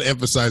 I can't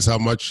emphasize how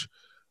much,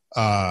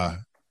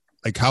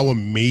 like, how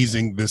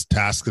amazing this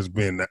task has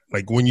been.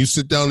 Like, when you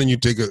sit down and you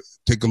take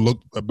a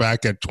look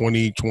back at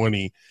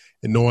 2020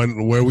 and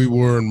knowing where we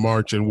were in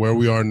March and where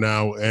we are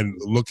now, and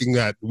looking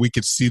at, we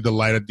could see the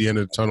light at the end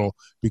of the tunnel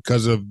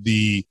because of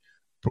the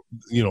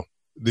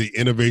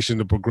innovation,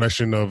 the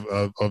progression of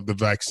the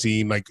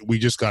vaccine. Like, we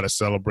just got to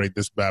celebrate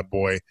this bad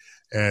boy.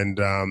 And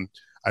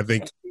I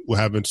think we're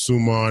having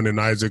Sumon and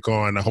Isaac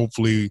on,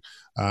 hopefully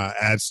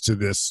adds to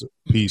this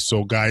piece.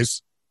 So,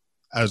 guys,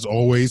 as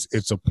always,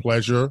 it's a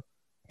pleasure.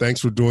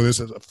 Thanks for doing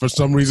this. For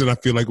some reason, I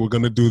feel like we're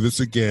going to do this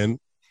again.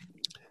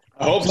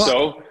 I hope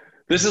so.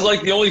 This is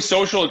like the only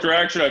social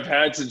interaction I've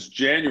had since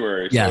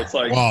January. So it's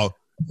like, wow.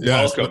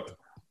 Yeah, welcome.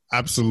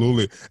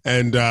 Absolutely.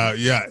 And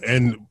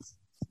and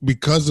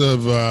because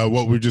of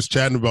what we're just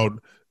chatting about,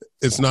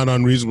 it's not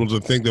unreasonable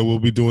to think that we'll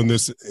be doing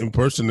this in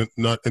person,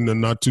 not in the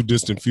not too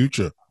distant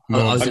future.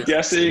 No. I'm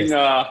guessing,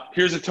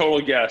 here's a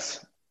total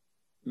guess.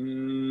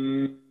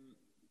 May.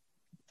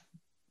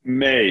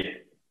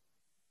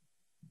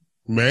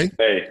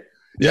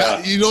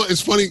 Yeah, you know,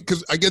 it's funny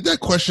because I get that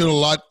question a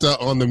lot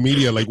on the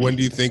media. Like, when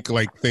do you think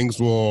like things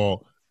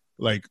will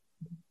like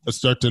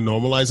start to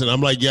normalize? And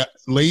I'm like, yeah,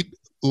 late.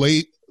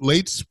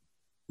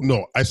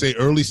 No, I say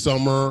early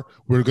summer.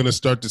 We're going to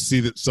start to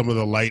see some of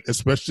the light,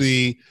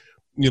 especially,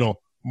 you know,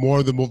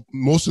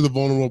 most of the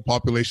vulnerable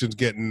populations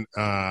getting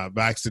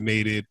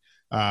vaccinated.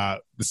 The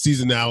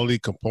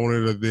seasonality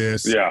component of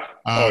this. Yeah.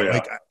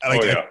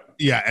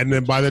 And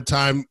then by the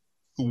time,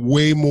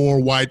 way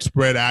more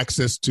widespread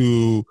access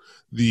to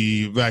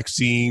the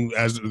vaccine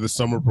as the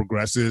summer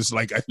progresses.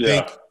 Like, I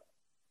think,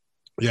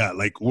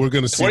 like, we're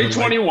going to see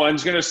 2021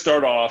 is going to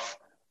start off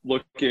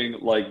looking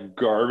like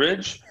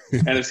garbage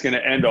and it's going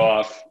to end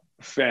off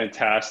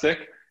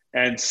fantastic.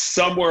 And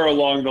somewhere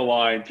along the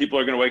line, people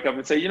are going to wake up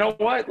and say, you know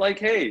what? Like,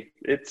 hey,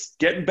 it's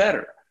getting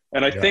better.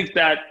 And I think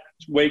that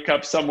wake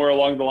up somewhere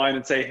along the line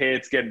and say, hey,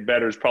 it's getting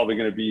better is probably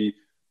going to be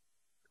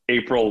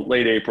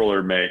late April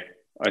or May,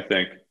 I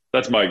think.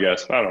 That's my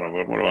guess. I don't know.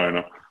 What do I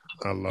know?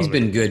 He's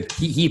been good.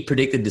 He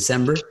predicted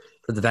December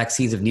for the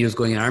vaccines of needles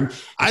going in arm.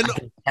 I know.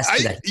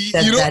 He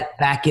said that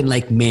back in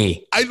like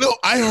May. I know.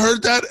 I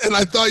heard that, and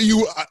I thought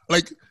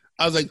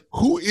I was like,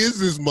 who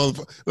is this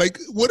motherfucker? Like,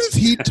 what is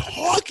he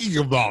talking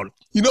about?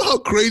 You know how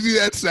crazy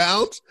that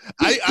sounds?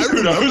 I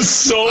remember. I was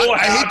so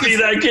happy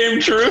that came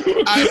true.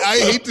 I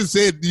hate to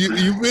say it.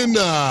 You've been,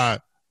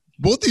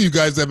 both of you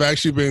guys have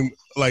actually been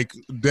like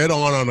dead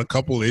on a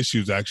couple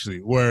issues, actually,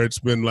 where it's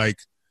been like,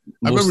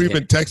 I remember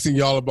even texting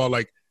y'all about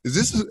like,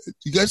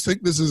 you guys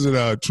think this is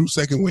a true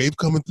second wave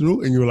coming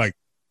through? And you were like,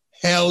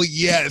 hell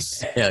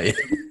yes. Hell yeah.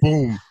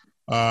 Boom.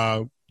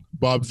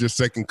 Bob's your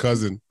second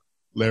cousin,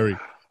 Larry.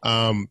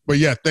 But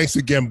yeah, thanks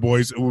again,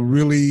 boys. It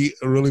really,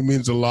 really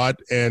means a lot.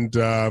 And,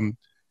 I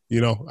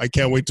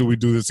can't wait till we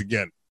do this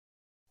again.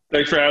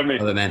 Thanks for having me.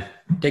 Love it, man.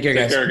 Take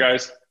care,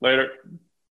 guys. Later.